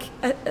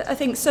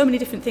think so many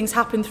different things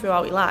happen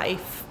throughout your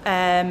life,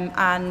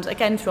 and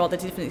again through all the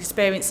different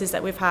experiences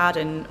that we've had,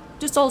 and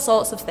just all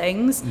sorts of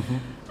things.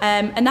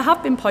 And there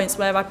have been points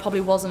where I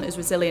probably wasn't as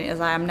resilient as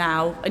I am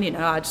now, and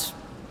I'd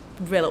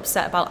real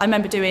upset about. I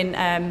remember doing,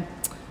 when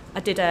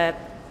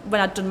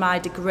I'd done my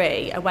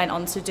degree, I went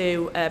on to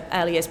do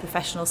early years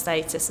professional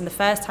status, and the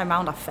first time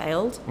round I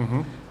failed.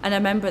 And I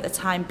remember at the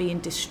time being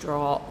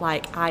distraught,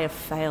 like, I have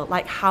failed,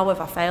 like, how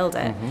have I failed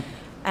it?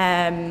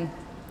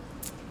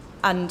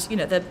 And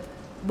the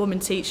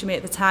woman teaching me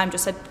at the time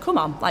just said, come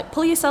on, like,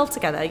 pull yourself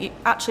together. You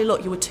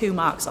were 2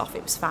 marks off,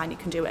 it was fine, you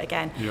can do it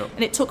again.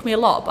 And it took me a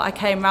lot, but I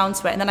came round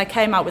to it, and then I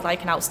came out with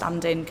like an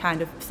outstanding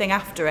kind of thing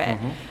after it.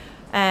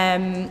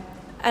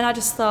 And I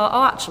just thought,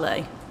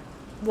 actually,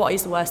 what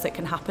is the worst that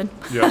can happen?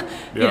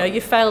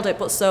 You failed it,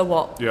 but so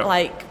what?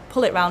 Like,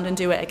 pull it round and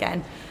do it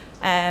again.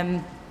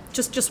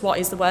 Just what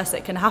is the worst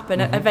that can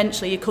happen?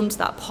 Eventually you come to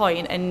that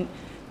point, and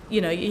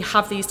you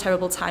have these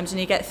terrible times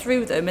and you get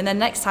through them, and then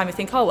next time you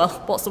think, oh well,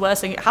 what's the worst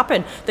thing that can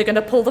happen? They're going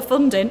to pull the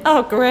funding.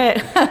 Oh great.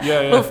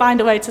 We'll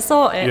find a way to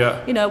sort it.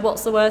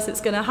 What's the worst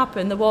that's going to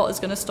happen? The water's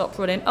going to stop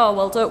running. Oh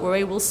well, don't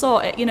worry, we'll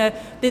sort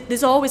it.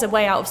 There's always a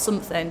way out of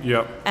something.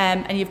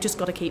 And you've just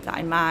got to keep that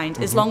in mind.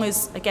 As long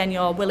as, again,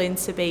 you're willing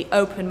to be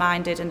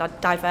open-minded and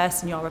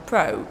diverse in your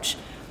approach,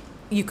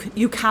 you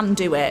can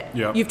do it.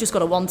 You've just got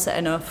to want it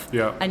enough.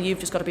 And you've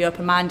just got to be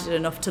open-minded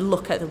enough to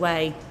look at the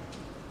way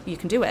you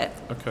can do it.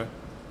 Okay.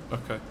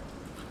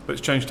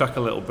 Let's change tack a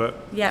little bit.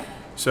 Yeah.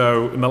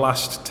 So in the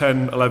last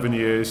 10, 11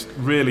 years,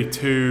 really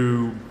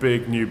 2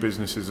 big new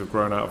businesses have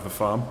grown out of the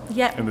farm.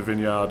 In the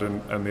vineyard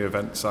and the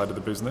event side of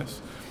the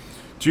business.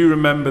 Do you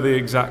remember the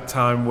exact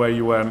time where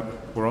you went,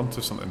 we're onto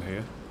something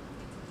here?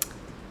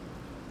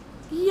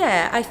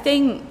 Yeah, I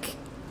think,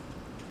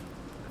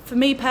 for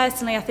me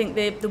personally, I think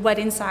the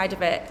wedding side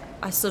of it,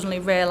 I suddenly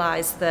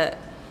realised that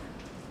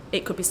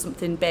it could be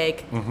something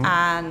big,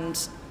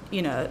 and,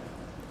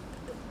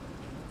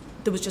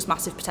 there was just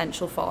massive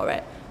potential for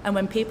it. And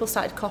when people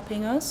started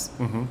copying us,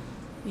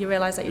 you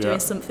realise that you're doing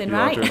something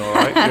right. You are doing all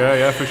right.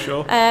 Yeah, for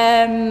sure.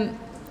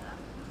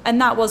 And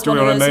that was Do one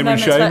we of want those to name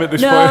and moments shame where, at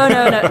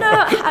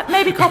this no,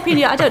 maybe copying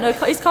you, I don't know,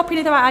 is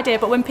copying the right idea,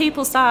 but when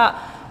people start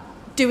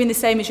doing the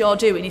same as you're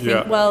doing, you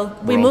think, well,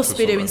 we must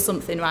be doing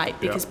something right,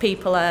 because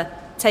people are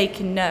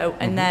taking note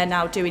and they're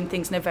now doing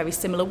things in a very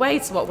similar way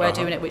to what we're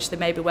doing it, which they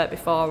maybe weren't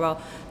before, or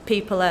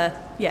people are,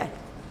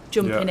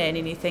 jumping in,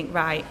 and you think,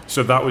 right.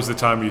 So that was the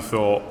time you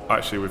thought,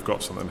 actually, we've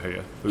got something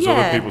here. There's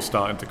other people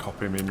starting to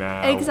copy me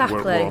now.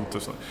 Exactly. We're onto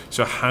something.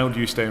 So how do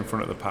you stay in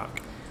front of the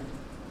pack?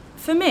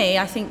 For me,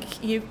 I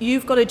think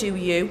you've got to do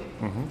you,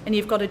 and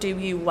you've got to do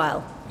you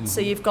well. So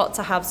you've got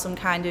to have some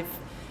kind of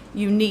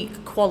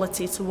unique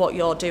quality to what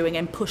you're doing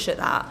and push at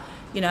that.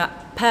 You know,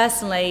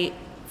 personally,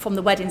 from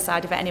the wedding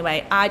side of it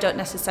anyway, I don't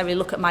necessarily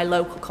look at my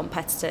local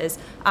competitors.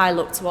 I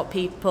look to what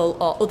people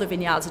or other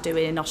vineyards are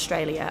doing in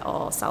Australia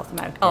or South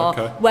America or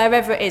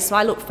wherever it is. So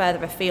I look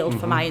further afield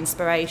for my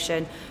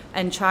inspiration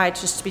and try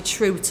just to be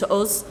true to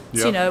us.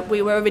 So, you know,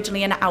 we were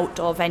originally an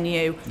outdoor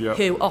venue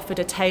who offered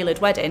a tailored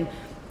wedding.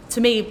 To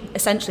me,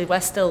 essentially,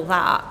 we're still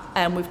that,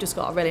 and we've just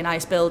got a really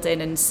nice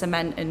building and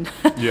cement and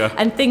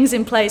and things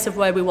in place of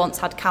where we once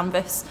had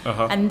canvas,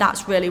 and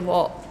that's really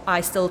what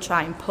I still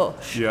try and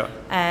push.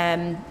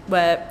 And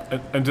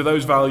do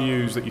those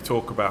values that you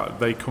talk about,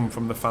 they come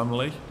from the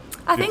family?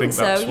 I think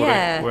so.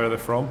 That's where they're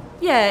from.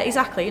 Yeah,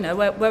 exactly. You know,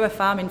 we're a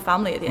farming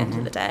family at the end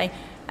of the day.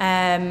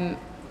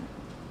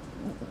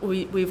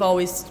 We've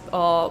always,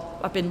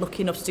 I've been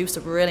lucky enough to do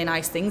some really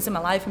nice things in my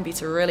life and be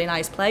to really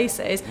nice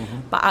places,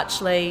 but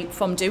actually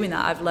from doing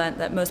that I've learned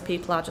that most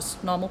people are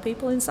just normal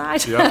people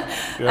inside.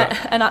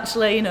 And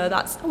actually, you know,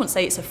 that's, I wouldn't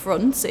say it's a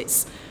front,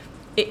 it's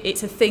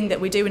a thing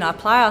that we do and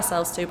apply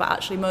ourselves to, but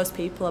actually most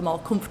people are more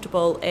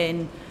comfortable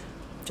in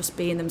just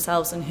being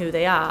themselves and who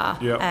they are,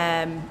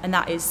 and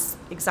that is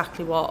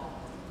exactly what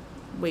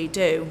we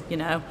do. You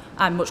know,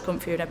 I'm much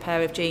comfier in a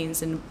pair of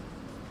jeans and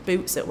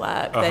boots at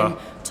work than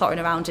tottering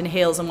around in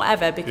heels and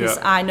whatever, because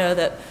I know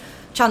that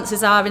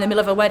chances are in the middle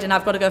of a wedding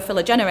I've got to go fill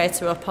a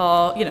generator up,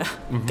 or, you know,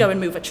 go and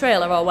move a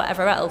trailer or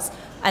whatever else,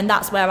 and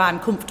that's where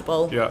I'm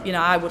comfortable. You know,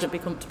 I wouldn't be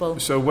comfortable.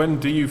 So when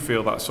do you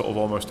feel that sort of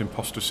almost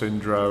imposter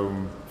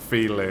syndrome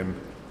feeling?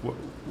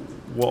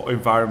 What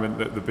environment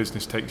that the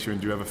business takes you in,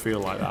 do you ever feel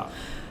like that?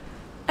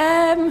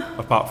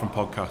 Apart from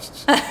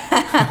podcasts.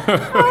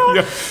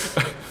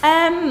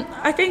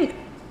 I think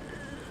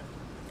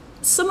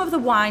some of the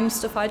wine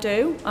stuff I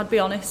do, I'd be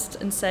honest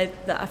and say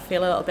that I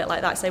feel a little bit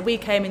like that. So we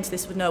came into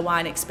this with no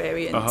wine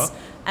experience,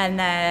 and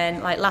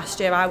then like last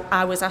year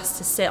I was asked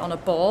to sit on a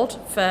board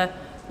for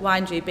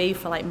Wine GB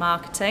for like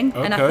marketing,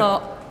 and I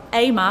thought,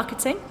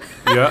 marketing.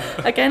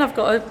 Again, I've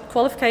got a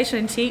qualification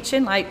in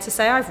teaching. Like, to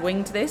say I've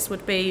winged this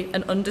would be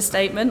an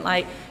understatement.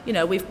 Like, you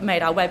know, we've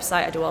made our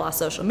website, I do all our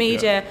social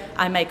media,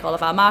 I make all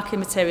of our marketing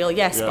material.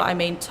 But I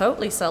mean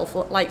totally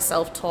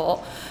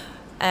self-taught.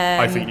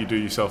 I think you do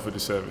yourself a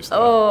disservice there.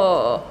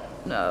 Oh,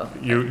 no.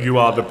 You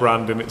are the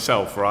brand in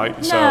itself, right?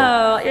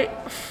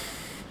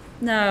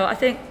 No, I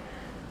think,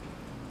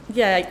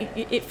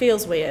 it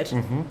feels weird.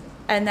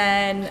 And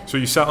then... So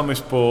you sat on this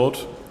board.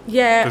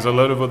 There's a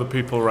load of other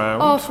people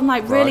around. From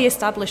like really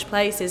established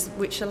places,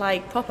 which are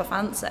like proper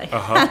fancy.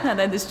 And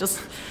then there's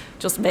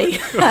just me.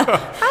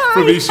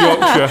 From East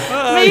Yorkshire.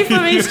 Me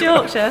from East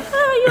Yorkshire.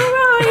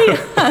 Oh, you're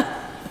right.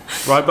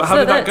 Right, but how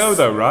did that go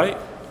though, right?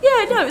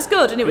 Yeah, no, it was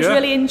good, and it was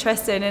really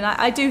interesting, and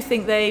I do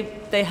think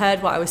they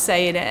heard what I was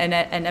saying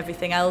and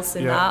everything else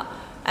in that.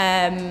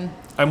 And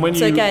when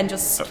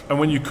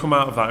you come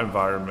out of that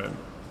environment,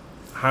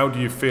 how do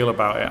you feel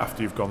about it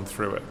after you've gone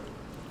through it?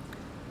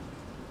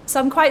 So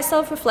I'm quite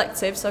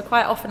self-reflective, so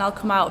quite often I'll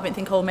come out of it and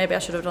think, oh, maybe I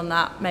should have done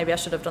that, maybe I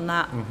should have done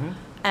that.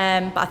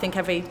 But I think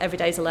every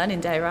day's a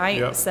learning day,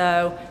 right?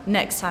 So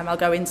next time I'll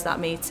go into that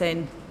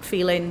meeting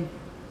feeling,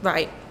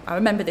 right, I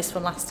remember this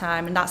from last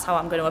time, and that's how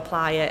I'm going to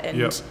apply it.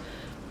 And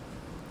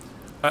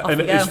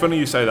it's funny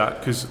you say that,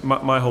 because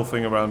my whole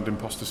thing around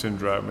imposter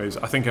syndrome is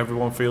I think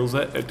everyone feels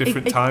it at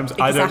different times.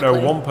 Exactly. I don't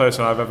know one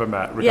person I've ever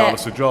met,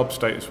 regardless of job,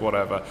 status,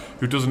 whatever,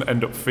 who doesn't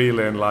end up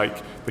feeling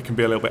like they can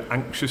be a little bit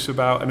anxious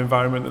about an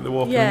environment that they're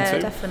walking into.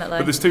 Definitely.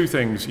 But there's two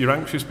things. You're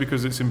anxious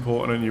because it's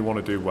important and you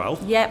want to do well.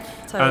 Totally.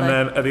 And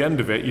then at the end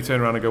of it, you turn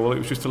around and go, well, it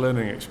was just a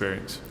learning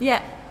experience.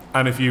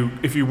 And if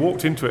you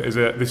walked into it as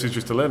this is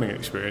just a learning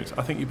experience,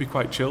 I think you'd be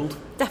quite chilled.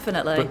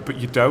 Definitely. But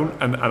you don't,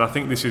 and I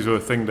think this is a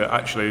thing that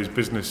actually as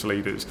business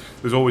leaders,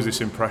 there's always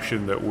this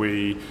impression that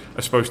we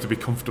are supposed to be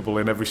comfortable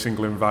in every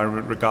single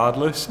environment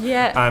regardless.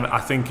 And I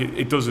think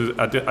it does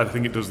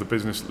the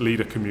business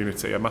leader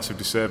community a massive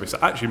disservice.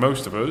 Actually,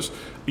 most of us,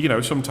 you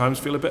know, sometimes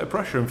feel a bit of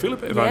pressure and feel a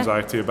bit of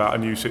anxiety about a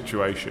new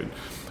situation.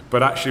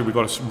 But actually, we've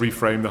got to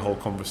reframe the whole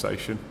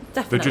conversation.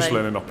 Definitely. They're just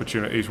learning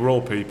opportunities. We're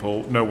all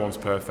people. No one's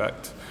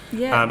perfect.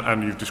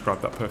 And you've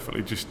described that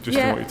perfectly, just in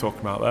what you're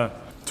talking about there.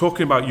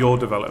 Talking about your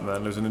development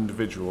then as an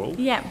individual.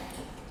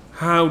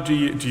 How do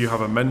you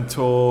have a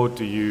mentor?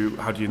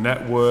 How do you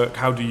network?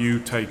 How do you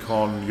take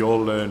on your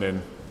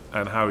learning,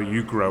 and how are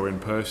you growing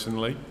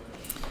personally?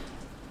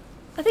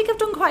 I think I've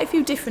done quite a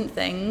few different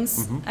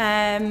things.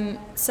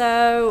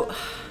 So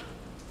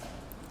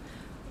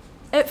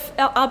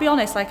I'll be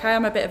honest, like I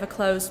am a bit of a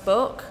closed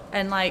book,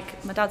 and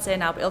like my dad's here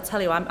now, but he'll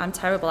tell you I'm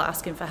terrible at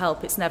asking for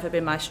help. It's never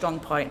been my strong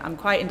point. I'm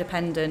quite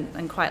independent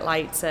and quite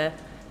like to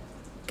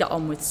get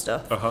on with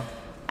stuff. But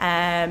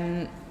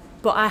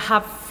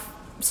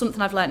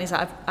something I've learned is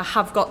that I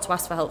have got to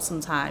ask for help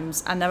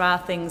sometimes, and there are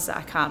things that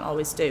I can't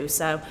always do.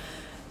 So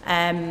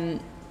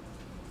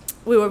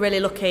we were really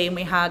lucky, and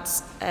we had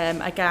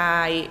a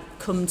guy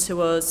come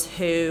to us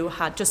who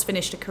had just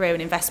finished a career in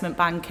investment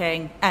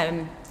banking.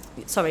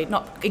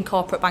 Not in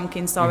corporate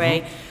banking, sorry.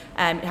 He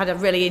had a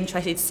really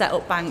interested set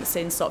up banks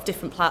in sort of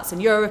different parts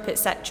in Europe,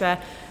 etc.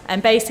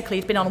 And basically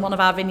he'd been on one of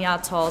our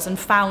vineyard tours and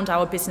found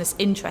our business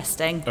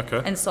interesting,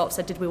 and sort of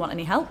said, did we want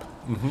any help?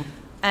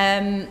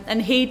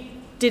 And he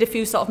did a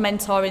few sort of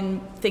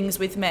mentoring things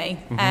with me,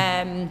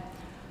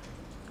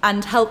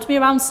 and helped me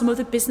around some of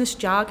the business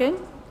jargon.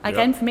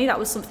 Again, for me, that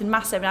was something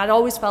massive, and I'd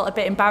always felt a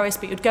bit embarrassed,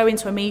 but you'd go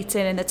into a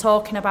meeting and they're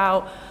talking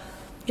about,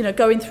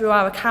 going through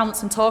our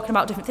accounts and talking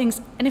about different things.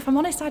 And if I'm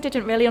honest, I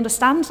didn't really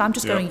understand. I'm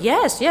just going,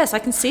 yes, I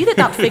can see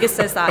that figure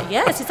says that.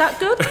 Yes, is that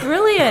good?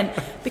 Brilliant.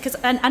 Because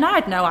and I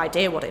had no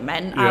idea what it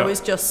meant. I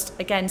was just,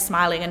 again,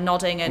 smiling and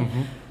nodding.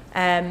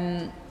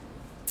 And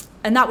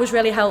that was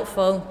really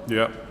helpful.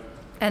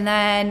 And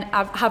then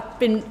I've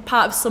been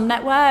part of some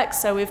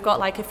networks. So we've got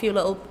like a few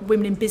little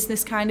women in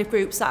business kind of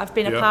groups that I've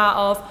been a part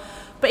of.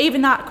 But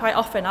even that, quite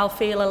often, I'll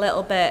feel a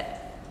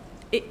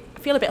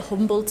bit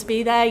humbled to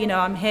be there.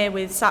 I'm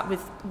here sat with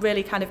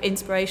really kind of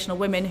inspirational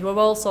women who are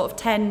all sort of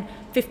 10,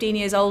 15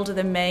 years older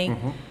than me,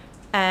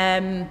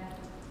 and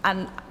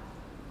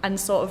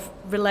sort of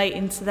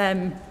relating to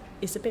them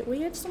is a bit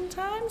weird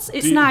sometimes.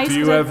 It's nice. Do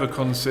you ever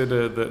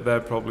consider that they're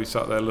probably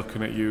sat there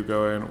looking at you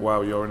going,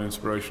 wow, you're an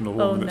inspirational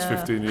woman that's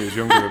 15 years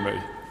younger than me?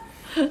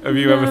 Have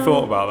you ever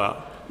thought about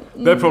that?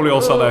 They're probably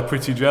all sat there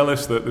pretty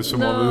jealous that there's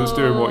someone that's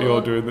doing what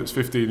you're doing that's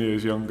 15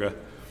 years younger.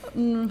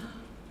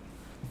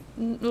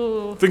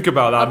 Think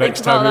about that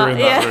next time you're in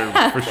that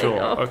room, for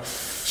sure.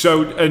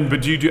 So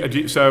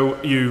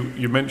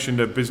you mentioned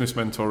a business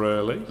mentor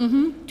early.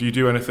 Do you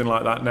do anything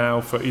like that now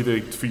for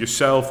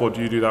yourself, or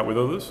do you do that with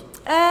others?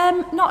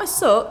 Not as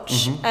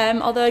such.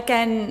 Although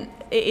again,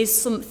 it is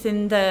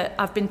something that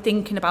I've been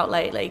thinking about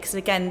lately, because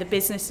again, the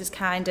business is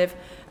kind of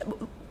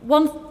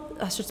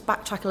I should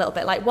backtrack a little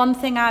bit. Like, one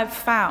thing I've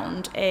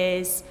found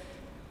is,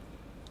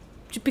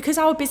 because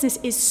our business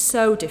is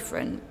so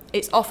different,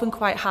 it's often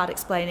quite hard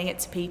explaining it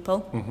to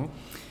people.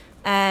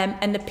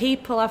 And the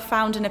people I've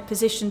found in a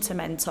position to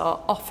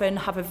mentor often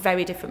have a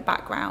very different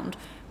background,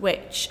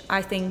 which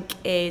I think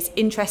is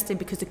interesting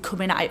because they're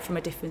coming at it from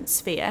a different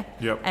sphere,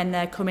 and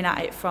they're coming at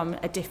it from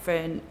a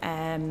different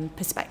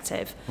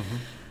perspective,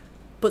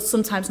 but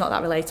sometimes not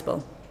that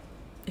relatable,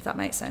 if that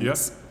makes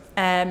sense.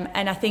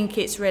 And I think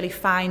it's really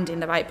finding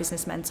the right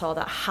business mentor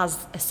that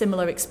has a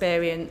similar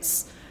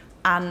experience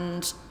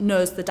and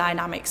knows the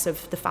dynamics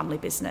of the family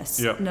business,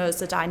 knows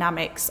the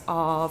dynamics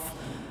of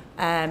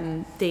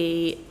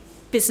the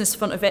business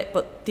front of it,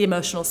 but the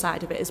emotional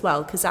side of it as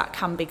well, because that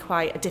can be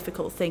quite a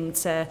difficult thing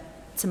to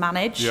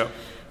manage.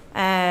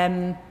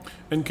 And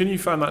can you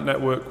find that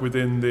network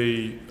within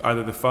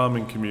either the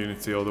farming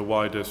community or the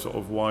wider sort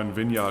of wine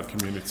vineyard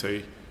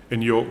community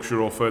in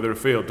Yorkshire or further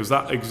afield? Does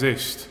that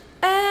exist?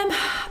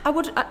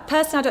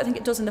 Personally, I don't think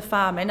it does in the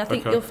farming. I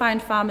think you'll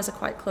find farmers are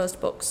quite closed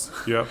books,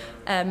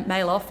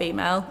 male or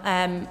female.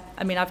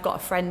 I mean, I've got a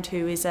friend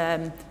who is,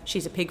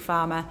 she's a pig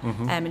farmer,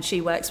 and she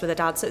works with her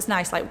dad, so it's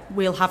nice, like,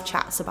 we'll have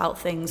chats about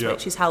things,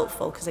 which is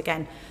helpful, because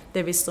again,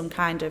 there is some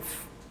kind of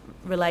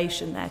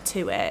relation there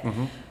to it.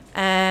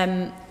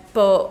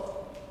 But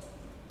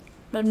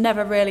I've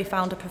never really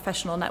found a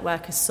professional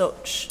network as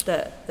such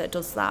that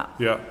does that.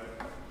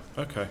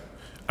 Okay.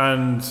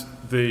 And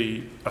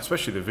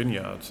especially the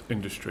vineyard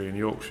industry in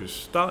Yorkshire is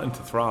starting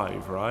to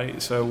thrive,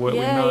 right? So we're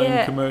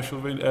 9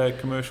 commercial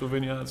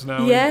vineyards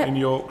now in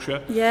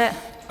Yorkshire.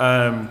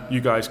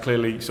 You guys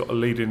clearly sort of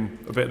leading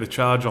a bit of the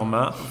charge on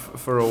that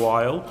for a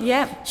while.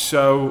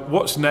 So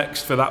what's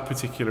next for that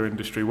particular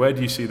industry? Where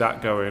do you see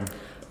that going?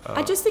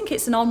 I just think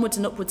it's an onwards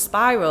and upwards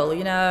spiral.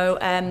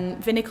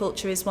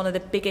 Viniculture is one of the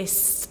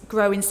biggest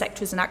growing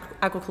sectors in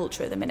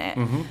agriculture at the minute.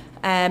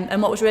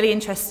 And what was really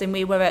interesting,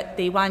 we were at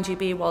the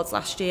WineGB Awards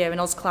last year,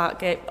 and Oz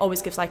Clarke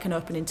always gives like an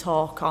opening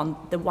talk on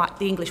the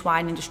English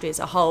wine industry as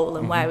a whole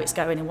and where it's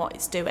going and what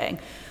it's doing.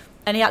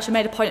 And he actually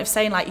made a point of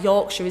saying, like,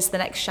 Yorkshire is the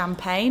next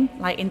Champagne.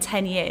 Like, in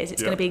 10 years,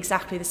 it's going to be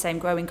exactly the same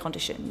growing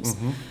conditions.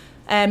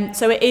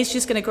 So it is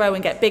just going to grow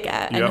and get bigger,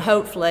 and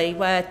hopefully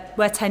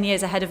we're 10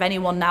 years ahead of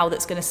anyone now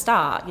that's going to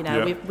start.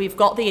 We've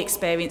got the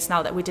experience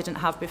now that we didn't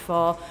have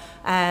before.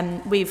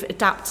 We've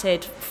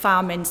adapted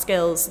farming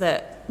skills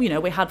that we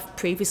had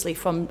previously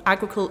from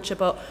agriculture,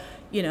 but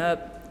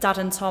Dad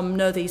and Tom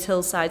know these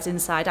hillsides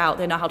inside out.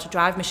 They know how to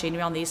drive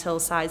machinery on these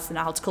hillsides. They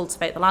know how to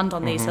cultivate the land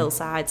on these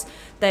hillsides.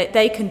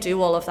 They can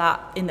do all of that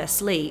in their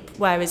sleep,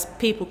 whereas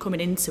people coming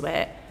into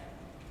it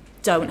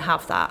don't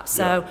have that.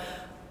 So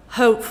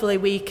hopefully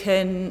we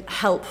can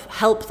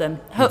help them.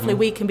 Hopefully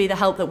we can be the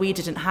help that we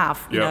didn't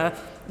have.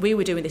 we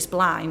were doing this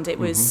blind. It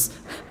was,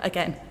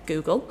 again,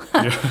 Google.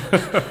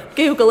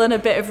 Google and a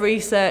bit of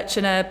research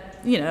and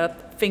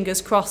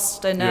fingers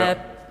crossed and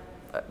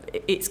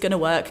it's going to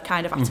work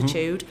kind of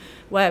attitude.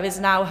 Whereas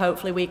now,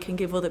 hopefully, we can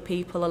give other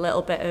people a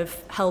little bit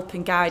of help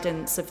and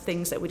guidance of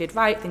things that we did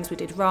right, things we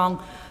did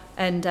wrong,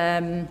 and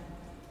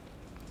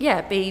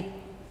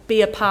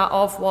be a part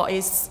of what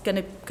is going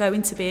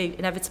to be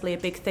inevitably a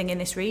big thing in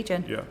this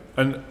region. Yeah,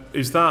 and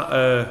is that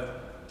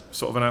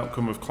sort of an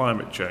outcome of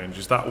climate change?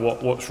 Is that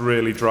what's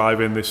really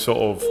driving this sort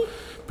of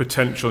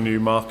potential new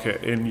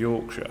market in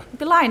Yorkshire? I'd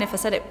be lying if I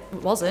said it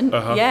wasn't.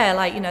 Yeah,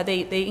 like,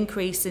 the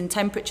increase in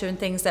temperature and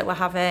things that we're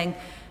having,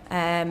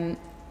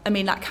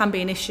 that can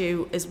be an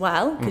issue as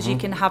well, because you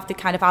can have the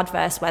kind of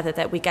adverse weather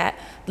that we get,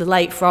 the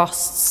late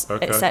frosts,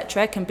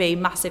 etc., can be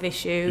massive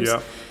issues.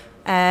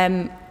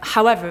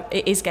 However,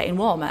 it is getting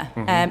warmer,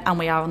 and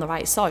we are on the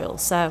right soil,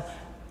 so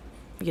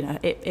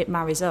it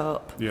marries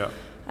up.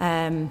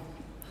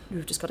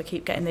 We've just got to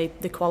keep getting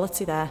the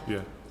quality there.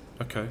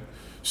 Okay.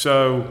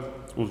 So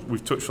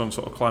we've touched on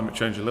sort of climate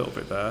change a little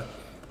bit there.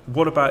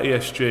 What about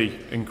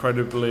ESG?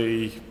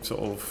 Incredibly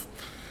sort of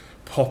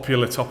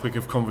popular topic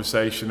of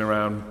conversation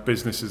around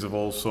businesses of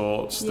all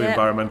sorts, the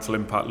environmental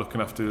impact, looking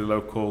after the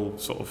local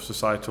sort of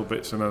societal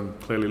bits, and then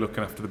clearly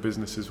looking after the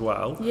business as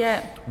well.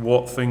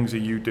 What things are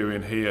you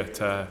doing here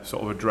to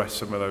sort of address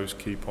some of those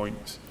key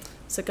points?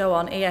 So go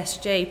on,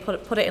 ESG,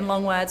 put it in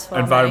long words for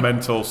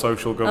Environmental,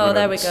 social governance. Oh,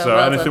 there we go. So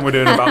anything we're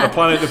doing about the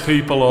planet, the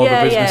people, or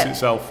the business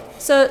itself.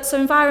 So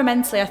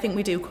environmentally, I think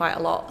we do quite a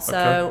lot.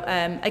 So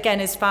again,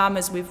 as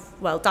farmers,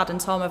 Dad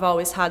and Tom have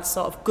always had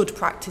sort of good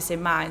practice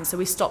in mind. So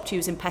we stopped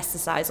using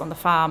pesticides on the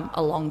farm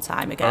a long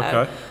time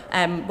ago.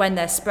 When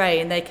they're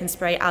spraying, they can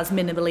spray as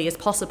minimally as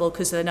possible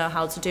because they know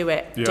how to do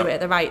it at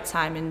the right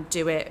time and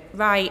do it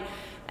right.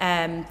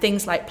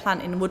 Things like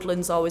planting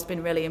woodlands always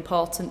been really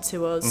important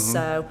to us.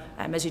 So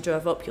as you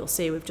drove up, you'll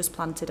see we've just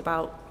planted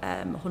about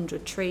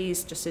 100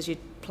 trees just as you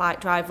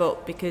drive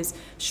up, because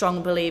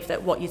strong believe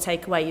that what you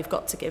take away, you've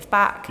got to give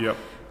back.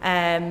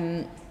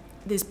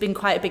 There's been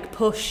quite a big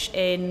push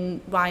in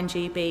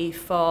YNGB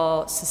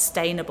for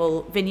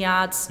sustainable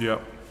vineyards.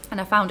 And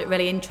I found it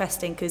really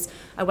interesting because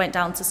I went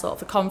down to sort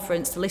of a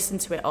conference to listen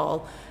to it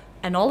all.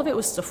 And all of it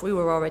was stuff we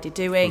were already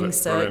doing.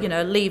 So,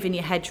 leaving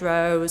your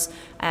hedgerows,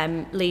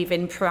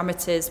 leaving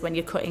parameters when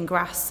you're cutting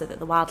grass so that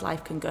the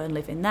wildlife can go and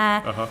live in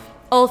there.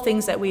 All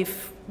things that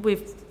we've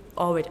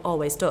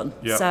always done.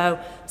 So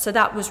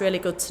that was really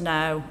good to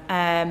know.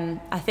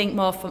 I think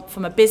more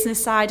from a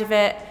business side of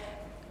it,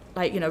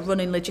 like,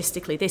 running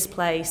logistically this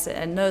place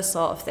and those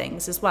sort of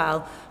things as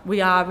well,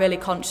 we are really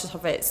conscious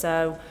of it.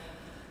 So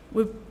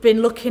we've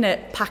been looking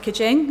at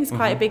packaging. It's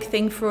quite a big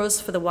thing for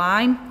us for the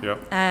wine.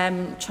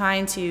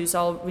 Trying to use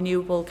all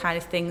renewable kind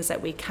of things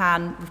that we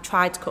can. We've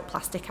tried to cut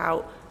plastic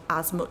out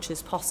as much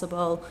as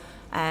possible.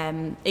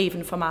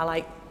 Even from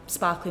our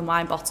sparkling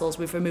wine bottles,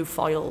 we've removed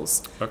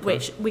foils,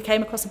 which we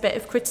came across a bit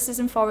of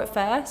criticism for at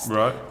first.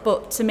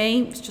 But to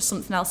me, it's just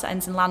something else that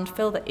ends in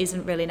landfill that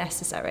isn't really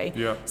necessary.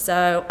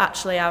 So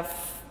actually, I've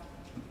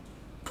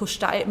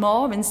pushed at it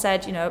more and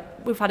said,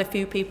 we've had a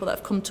few people that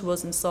have come to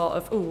us and sort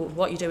of,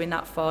 what are you doing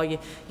that for? You're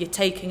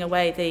taking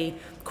away the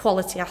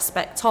quality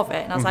aspect of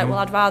it. And I was like, well,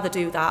 I'd rather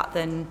do that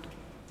than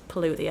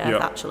pollute the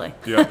earth, actually.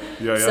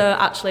 So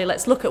actually,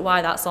 let's look at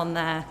why that's on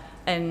there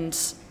and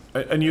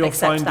you're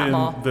finding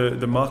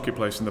the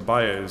marketplace and the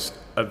buyers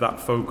are that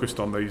focused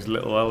on these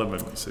little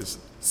elements?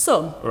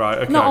 Some. Right,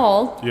 okay. Not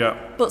all,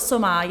 but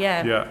some are,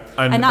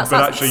 And that's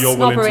actually you're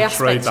willing to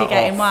trade that you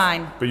get in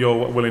wine. But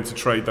you're willing to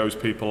trade those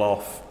people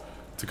off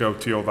to go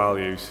to your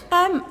values?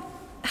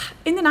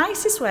 In the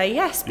nicest way,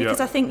 yes, because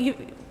I think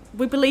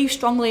we believe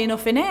strongly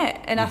enough in it,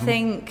 and I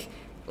think,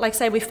 like I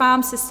say, we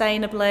farm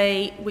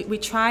sustainably. We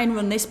try and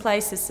run this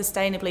place as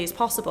sustainably as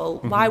possible.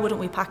 Why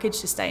wouldn't we package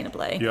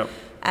sustainably?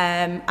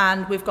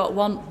 And we've got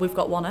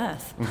one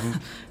earth.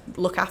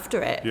 Look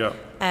after it.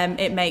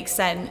 It makes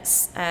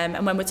sense.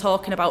 And when we're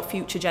talking about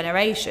future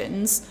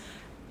generations,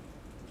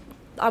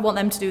 I want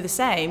them to do the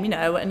same,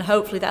 and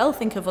hopefully they'll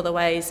think of other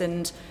ways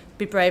and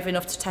be brave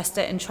enough to test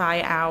it and try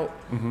it out.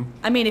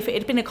 I mean, if it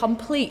had been a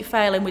complete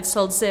fail and we'd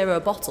sold 0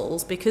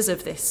 bottles because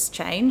of this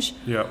change,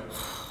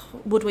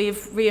 would we have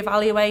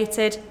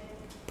reevaluated?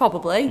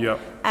 Probably.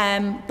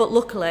 But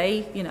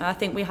luckily, I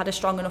think we had a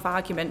strong enough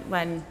argument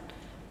when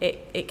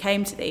it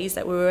came to these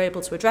that we were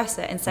able to address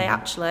it and say,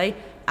 actually,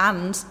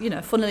 and,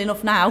 funnily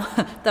enough now,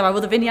 there are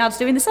other vineyards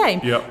doing the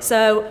same.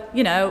 So,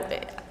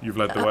 you've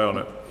led the way on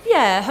it.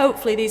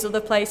 Hopefully these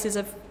other places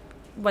have,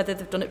 whether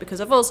they've done it because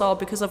of us or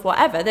because of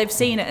whatever, they've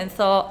seen it and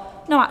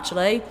thought, no,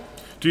 actually.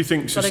 Do you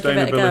think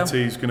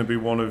sustainability is going to be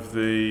one of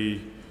the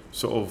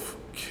sort of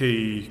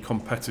key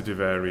competitive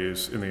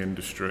areas in the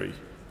industry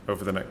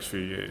over the next few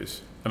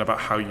years, and about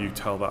how you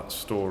tell that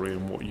story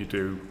and what you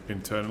do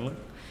internally?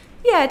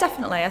 Yeah,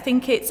 definitely. I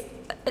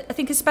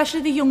think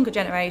especially the younger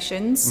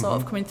generations sort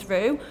of coming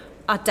through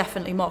are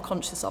definitely more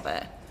conscious of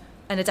it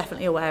and are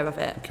definitely aware of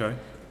it.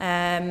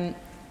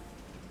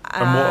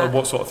 And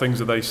what sort of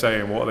things are they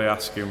saying? What are they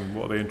asking?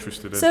 What are they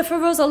interested in? So for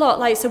us, a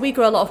lot, so we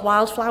grow a lot of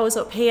wildflowers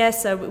up here.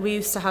 So we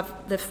used to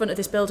have, the front of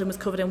this building was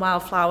covered in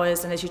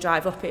wildflowers, and as you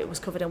drive up it was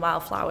covered in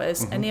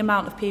wildflowers. And the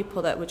amount of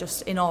people that were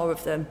just in awe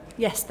of them,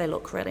 yes, they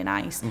look really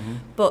nice,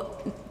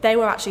 but they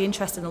were actually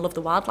interested and loved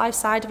the wildlife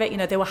side of it. You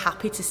know, they were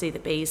happy to see the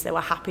bees, they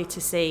were happy to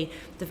see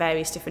the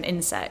various different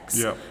insects.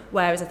 Yeah.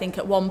 Whereas I think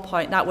at one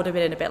point that would have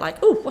been a bit like,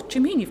 oh, what do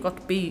you mean you've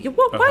got bees?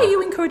 Why are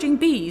you encouraging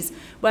bees?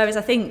 Whereas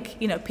I think,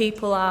 you know,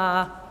 people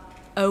are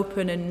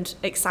open and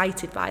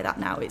excited by that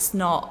now. It's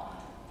not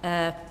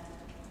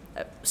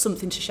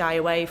something to shy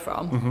away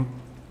from.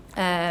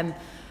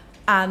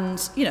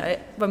 And you know,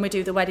 when we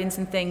do the weddings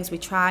and things, we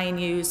try and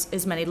use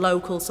as many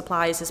local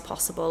suppliers as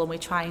possible, and we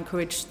try and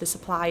encourage the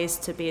suppliers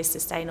to be as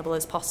sustainable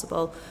as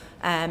possible.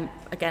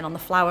 Again, on the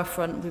flower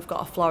front, we've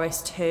got a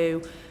florist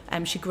who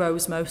she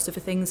grows most of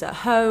the things at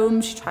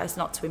home. She tries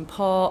not to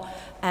import,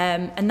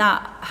 and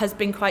that has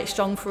been quite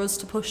strong for us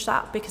to push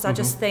that, because I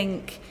just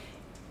think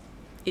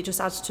it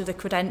just adds to the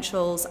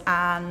credentials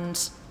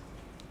and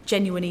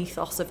genuine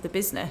ethos of the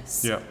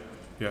business.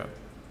 Yeah.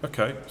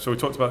 Okay, so we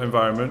talked about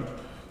environment.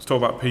 Let's talk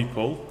about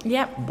people.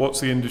 Yep. What's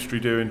the industry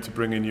doing to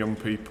bring in young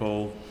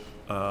people,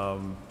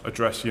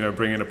 address, you know,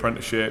 bring in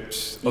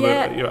apprenticeships?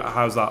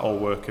 How's that all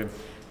working?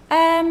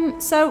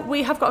 So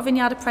we have got a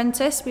vineyard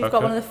apprentice. We've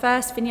got one of the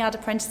first vineyard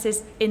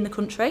apprentices in the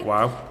country.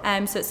 Wow.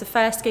 So it's the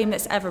first scheme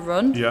that's ever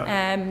run.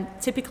 Yeah.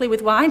 Typically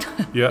with wine.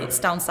 Yeah. It's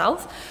down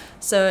south.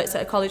 So it's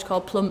at a college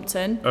called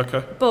Plumpton.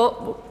 Okay.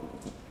 But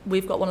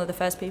we've got one of the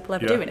first people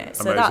ever doing it.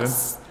 So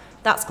amazing.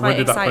 that's quite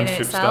exciting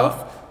in itself.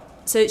 Start?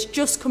 So it's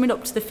just coming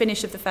up to the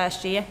finish of the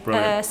first year.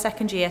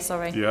 Second year,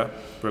 sorry. Yeah,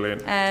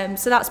 brilliant.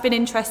 So that's been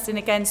interesting,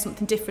 again,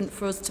 something different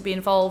for us to be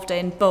involved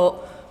in, but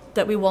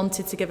that we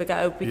wanted to give a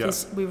go,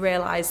 because we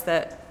realised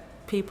that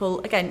people,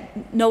 again,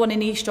 not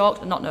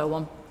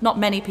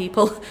many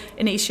people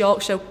in East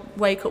Yorkshire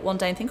wake up one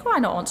day and think, oh, I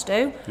know what I want to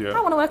do. I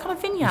want to work on a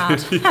vineyard.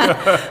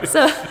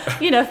 So,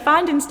 you know,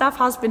 finding staff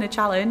has been a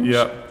challenge,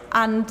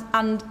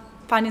 and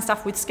finding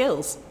staff with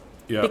skills,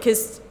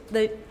 because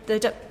they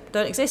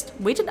don't exist.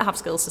 We didn't have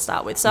skills to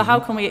start with, so how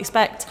can we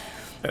expect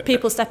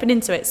people stepping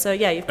into it? So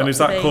you've got and is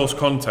that course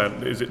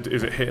content, is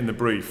it hitting the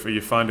brief? Are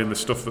you finding the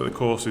stuff that the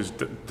course is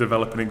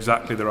developing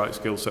exactly the right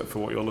skill set for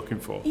what you're looking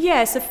for?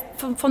 So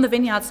from the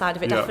vineyard side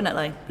of it,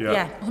 definitely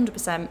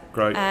 100%.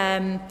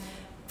 Great.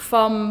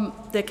 From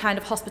the kind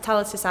of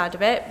hospitality side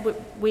of it,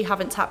 we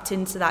haven't tapped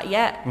into that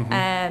yet.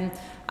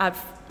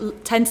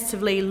 I've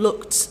tentatively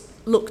looked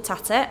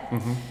at it,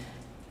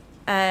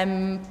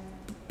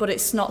 but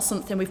it's not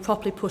something we've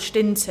properly pushed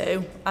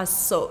into as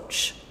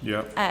such.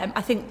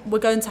 I think we're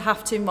going to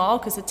have to more,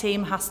 because the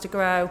team has to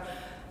grow,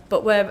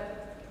 but we're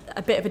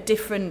a bit of a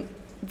different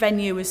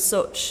venue as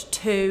such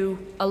to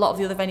a lot of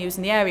the other venues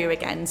in the area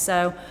again.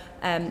 So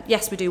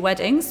yes, we do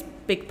weddings,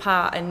 big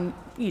part, and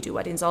you do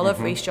weddings all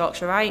over East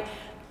Yorkshire, right?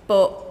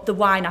 But the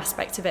wine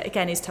aspect of it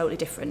again is totally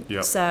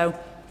different. So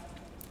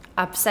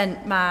I've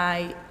sent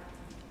my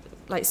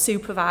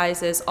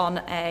supervisors on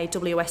a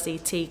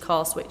WSET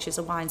course, which is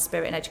a wine,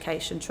 spirit and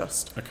education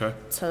trust,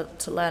 to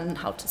learn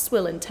how to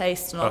swill and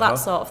taste and all that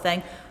sort of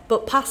thing.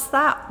 But past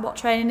that, what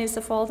training is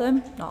there for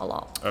them? Not a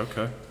lot.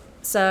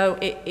 So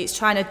it's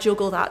trying to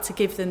juggle that to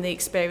give them the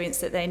experience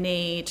that they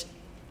need.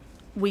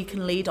 We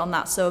can lead on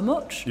that so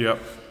much.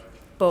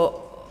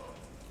 But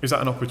is that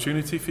an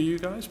opportunity for you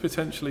guys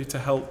potentially to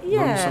help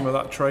run some of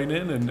that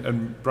training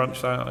and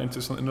branch that out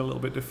into something a little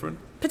bit different?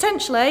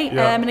 Potentially,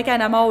 and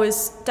again, I'm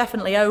always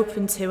definitely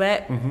open to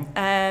it.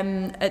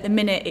 At the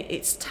minute,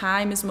 it's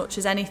time as much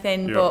as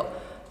anything, but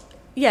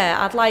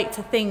I'd like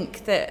to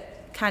think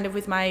that kind of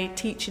with my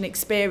teaching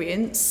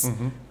experience,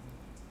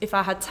 if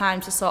I had time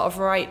to sort of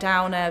write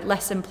down a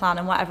lesson plan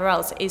and whatever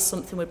else, it is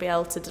something we'd be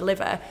able to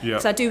deliver.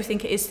 Because I do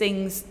think it is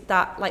things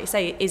that, like you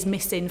say, is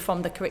missing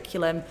from the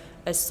curriculum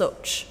as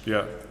such.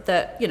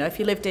 That, you know, if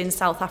you lived in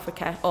South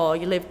Africa or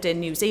you lived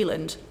in New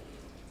Zealand,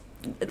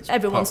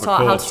 everyone's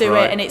taught how to do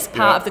it, and it's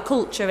part of the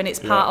culture, and it's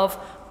part of,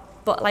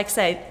 but like I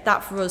say,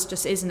 that for us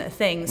just isn't a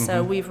thing.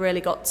 So we've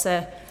really got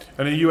to.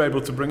 And are you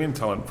able to bring in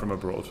talent from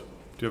abroad?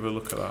 Do you ever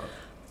look at that?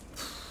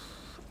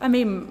 I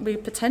mean, we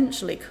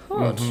potentially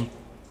could.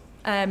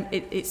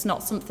 It's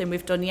not something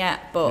we've done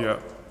yet,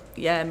 but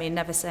I mean,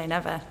 never say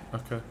never.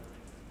 Okay.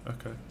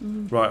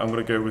 Right, I'm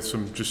going to go with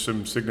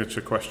some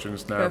signature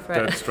questions now,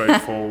 dead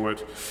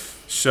straightforward.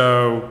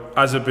 So,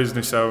 as a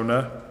business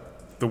owner,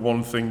 the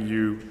one thing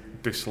you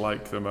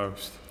dislike the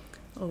most?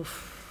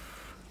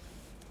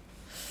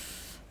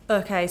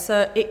 Okay,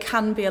 so it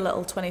can be a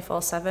little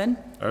 24/7.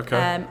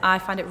 I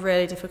find it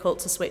really difficult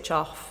to switch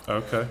off.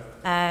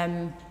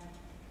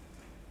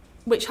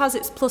 Which has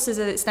its pluses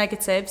and its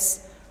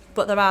negatives,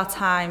 but there are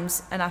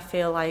times, and I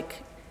feel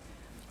like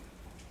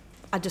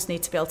I just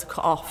need to be able to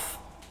cut off.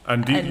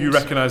 And do you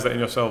recognise that in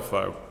yourself,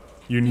 though?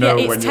 You know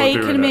when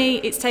you're doing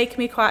it? It's taken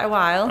me quite a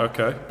while.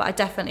 But I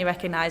definitely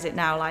recognise it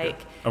now.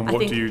 And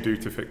what do you do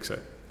to fix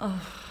it?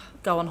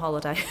 go on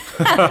holiday.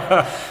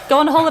 Go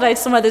on holiday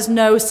somewhere there's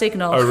no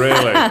signal. Oh,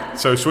 really?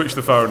 So switch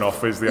the phone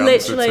off is the answer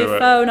Literally, to it.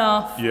 phone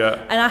off.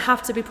 Yeah. And I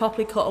have to be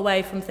properly cut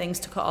away from things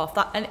to cut off.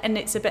 And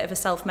it's a bit of a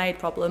self-made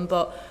problem,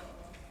 but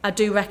I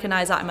do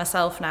recognise that in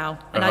myself now.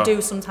 And I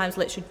do sometimes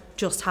literally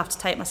just have to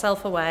take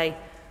myself away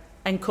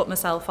and cut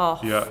myself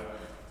off. Yeah.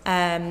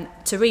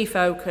 To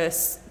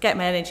refocus, get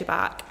my energy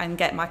back, and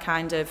get my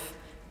kind of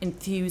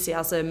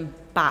enthusiasm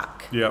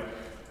back. Yeah.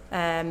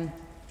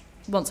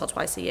 Once or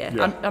twice a year.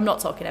 Yeah. I'm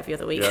not talking every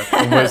other week. Yeah.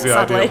 And where's the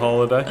ideal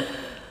holiday?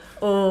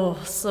 Oh,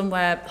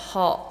 somewhere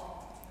hot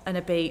and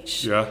a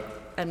beach. Yeah.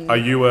 And are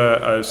you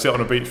a sit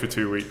on a beach for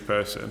 2 week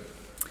person?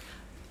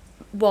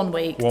 1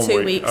 week,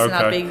 2 weeks, okay. and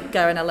I'd be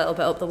going a little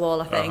bit up the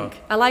wall, I think.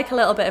 I like a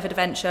little bit of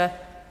adventure.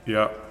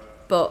 Yeah.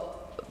 But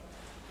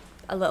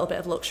a little bit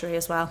of luxury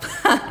as well.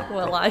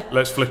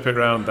 Let's flip it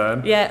round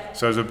then. Yeah.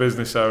 So as a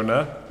business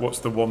owner, what's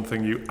the one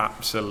thing you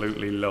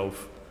absolutely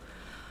love?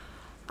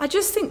 I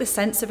just think the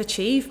sense of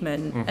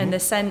achievement and the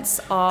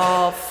sense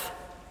of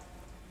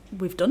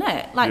we've done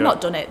it. Not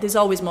done it, there's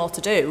always more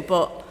to do,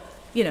 but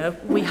you know,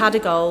 we had a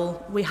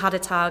goal, we had a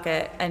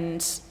target,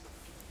 and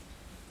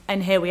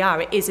here we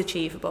are. It is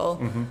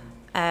achievable.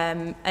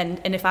 And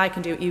if I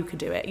can do it, you can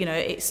do it. You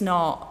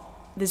know,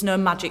 there's no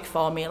magic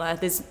formula.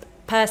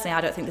 Personally,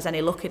 I don't think there's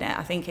any luck in it.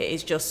 I think it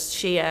is just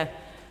sheer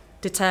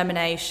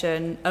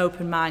determination,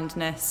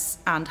 open-mindedness,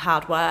 and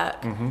hard work.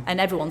 And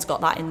everyone's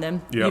got that in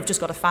them. Yep. You've just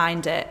got to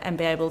find it and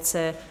be able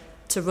to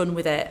run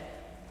with it,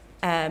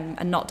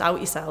 and not doubt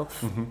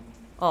yourself,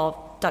 or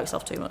doubt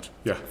yourself too much.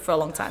 Yeah. For a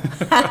long time.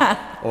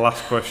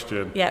 Last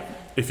question.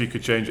 Yep. If you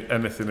could change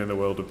anything in the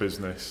world of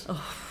business,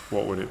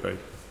 what would it be?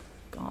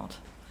 God.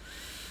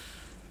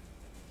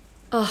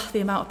 Oh, the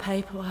amount of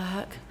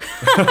paperwork.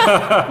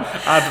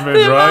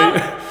 Admin,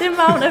 right? The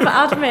amount of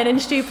admin and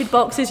stupid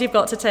boxes you've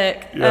got to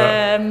tick.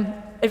 Yeah.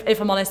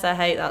 If I'm honest, I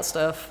hate that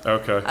stuff.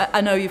 Okay.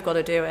 I know you've got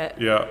to do it.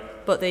 Yeah.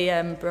 But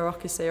the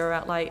bureaucracy, or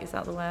is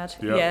that the word?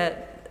 Yeah.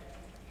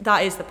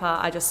 That is the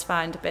part I just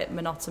find a bit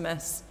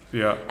monotonous.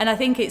 Yeah. And I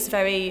think it's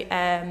very,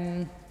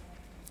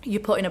 you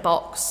put in a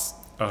box.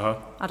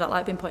 I don't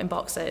like being put in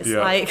boxes.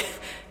 Yeah.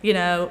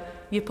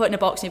 You put in a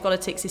box and you've got to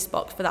tick this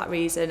box for that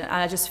reason. And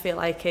I just feel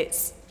like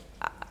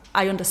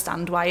I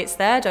understand why it's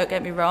there, don't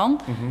get me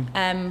wrong,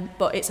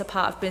 but it's a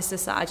part of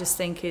business that I just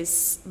think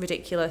is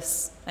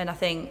ridiculous, and I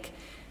think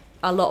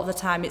a lot of the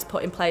time it's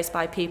put in place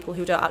by people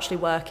who don't actually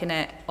work in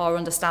it or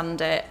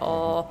understand it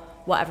or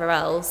whatever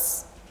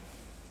else,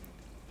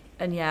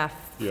 and I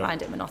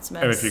find it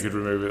monotonous. And if you could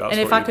remove it, that's and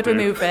what if I you'd could do.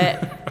 remove it,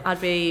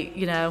 I'd be,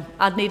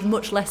 I'd need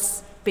much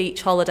less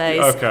beach holidays.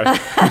 Okay.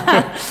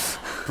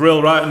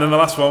 Brill, right, and then the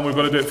last one, we've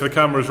got to do it for the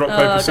cameras. Rock,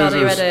 paper, scissors. God, are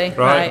you ready?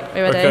 Right,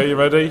 we're ready. Okay, you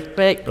ready?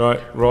 Right.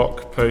 Right,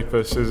 rock,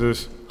 paper,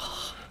 scissors.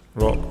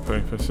 Rock,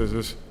 paper,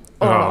 scissors.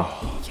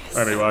 Yes.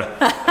 Anyway,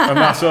 and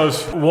that's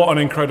us. What an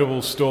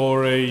incredible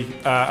story,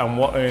 and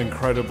what an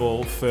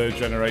incredible third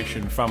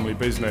generation family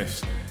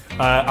business.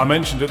 I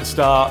mentioned at the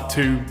start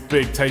 2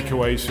 big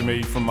takeaways for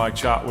me from my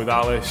chat with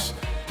Alice.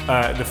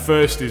 The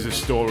first is a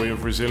story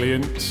of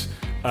resilience.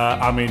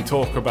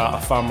 Talk about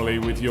a family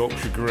with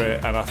Yorkshire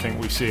grit, and I think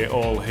we see it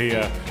all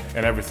here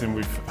in everything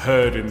we've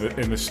heard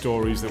in the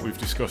stories that we've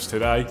discussed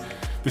today.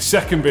 The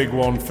second big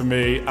one for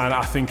me, and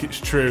I think it's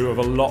true of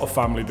a lot of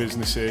family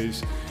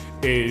businesses,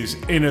 is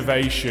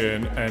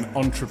innovation and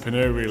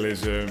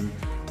entrepreneurialism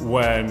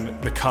when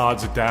the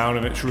cards are down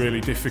and it's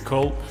really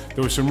difficult.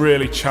 There were some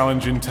really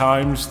challenging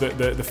times that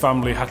the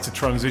family had to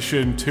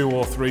transition 2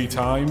 or 3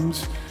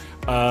 times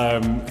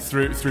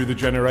through the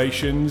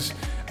generations.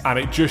 And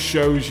it just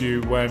shows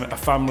you when a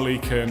family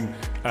can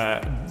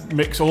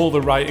mix all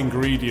the right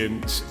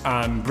ingredients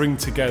and bring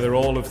together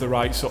all of the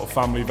right sort of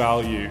family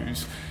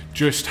values,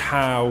 just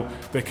how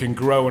they can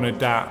grow and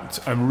adapt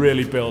and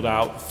really build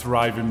out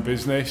thriving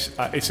business.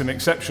 It's an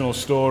exceptional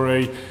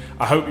story.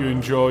 I hope you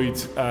enjoyed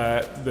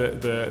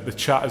the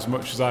chat as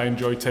much as I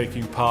enjoyed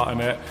taking part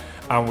in it,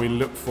 and we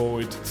look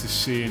forward to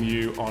seeing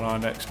you on our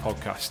next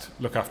podcast.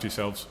 Look after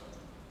yourselves.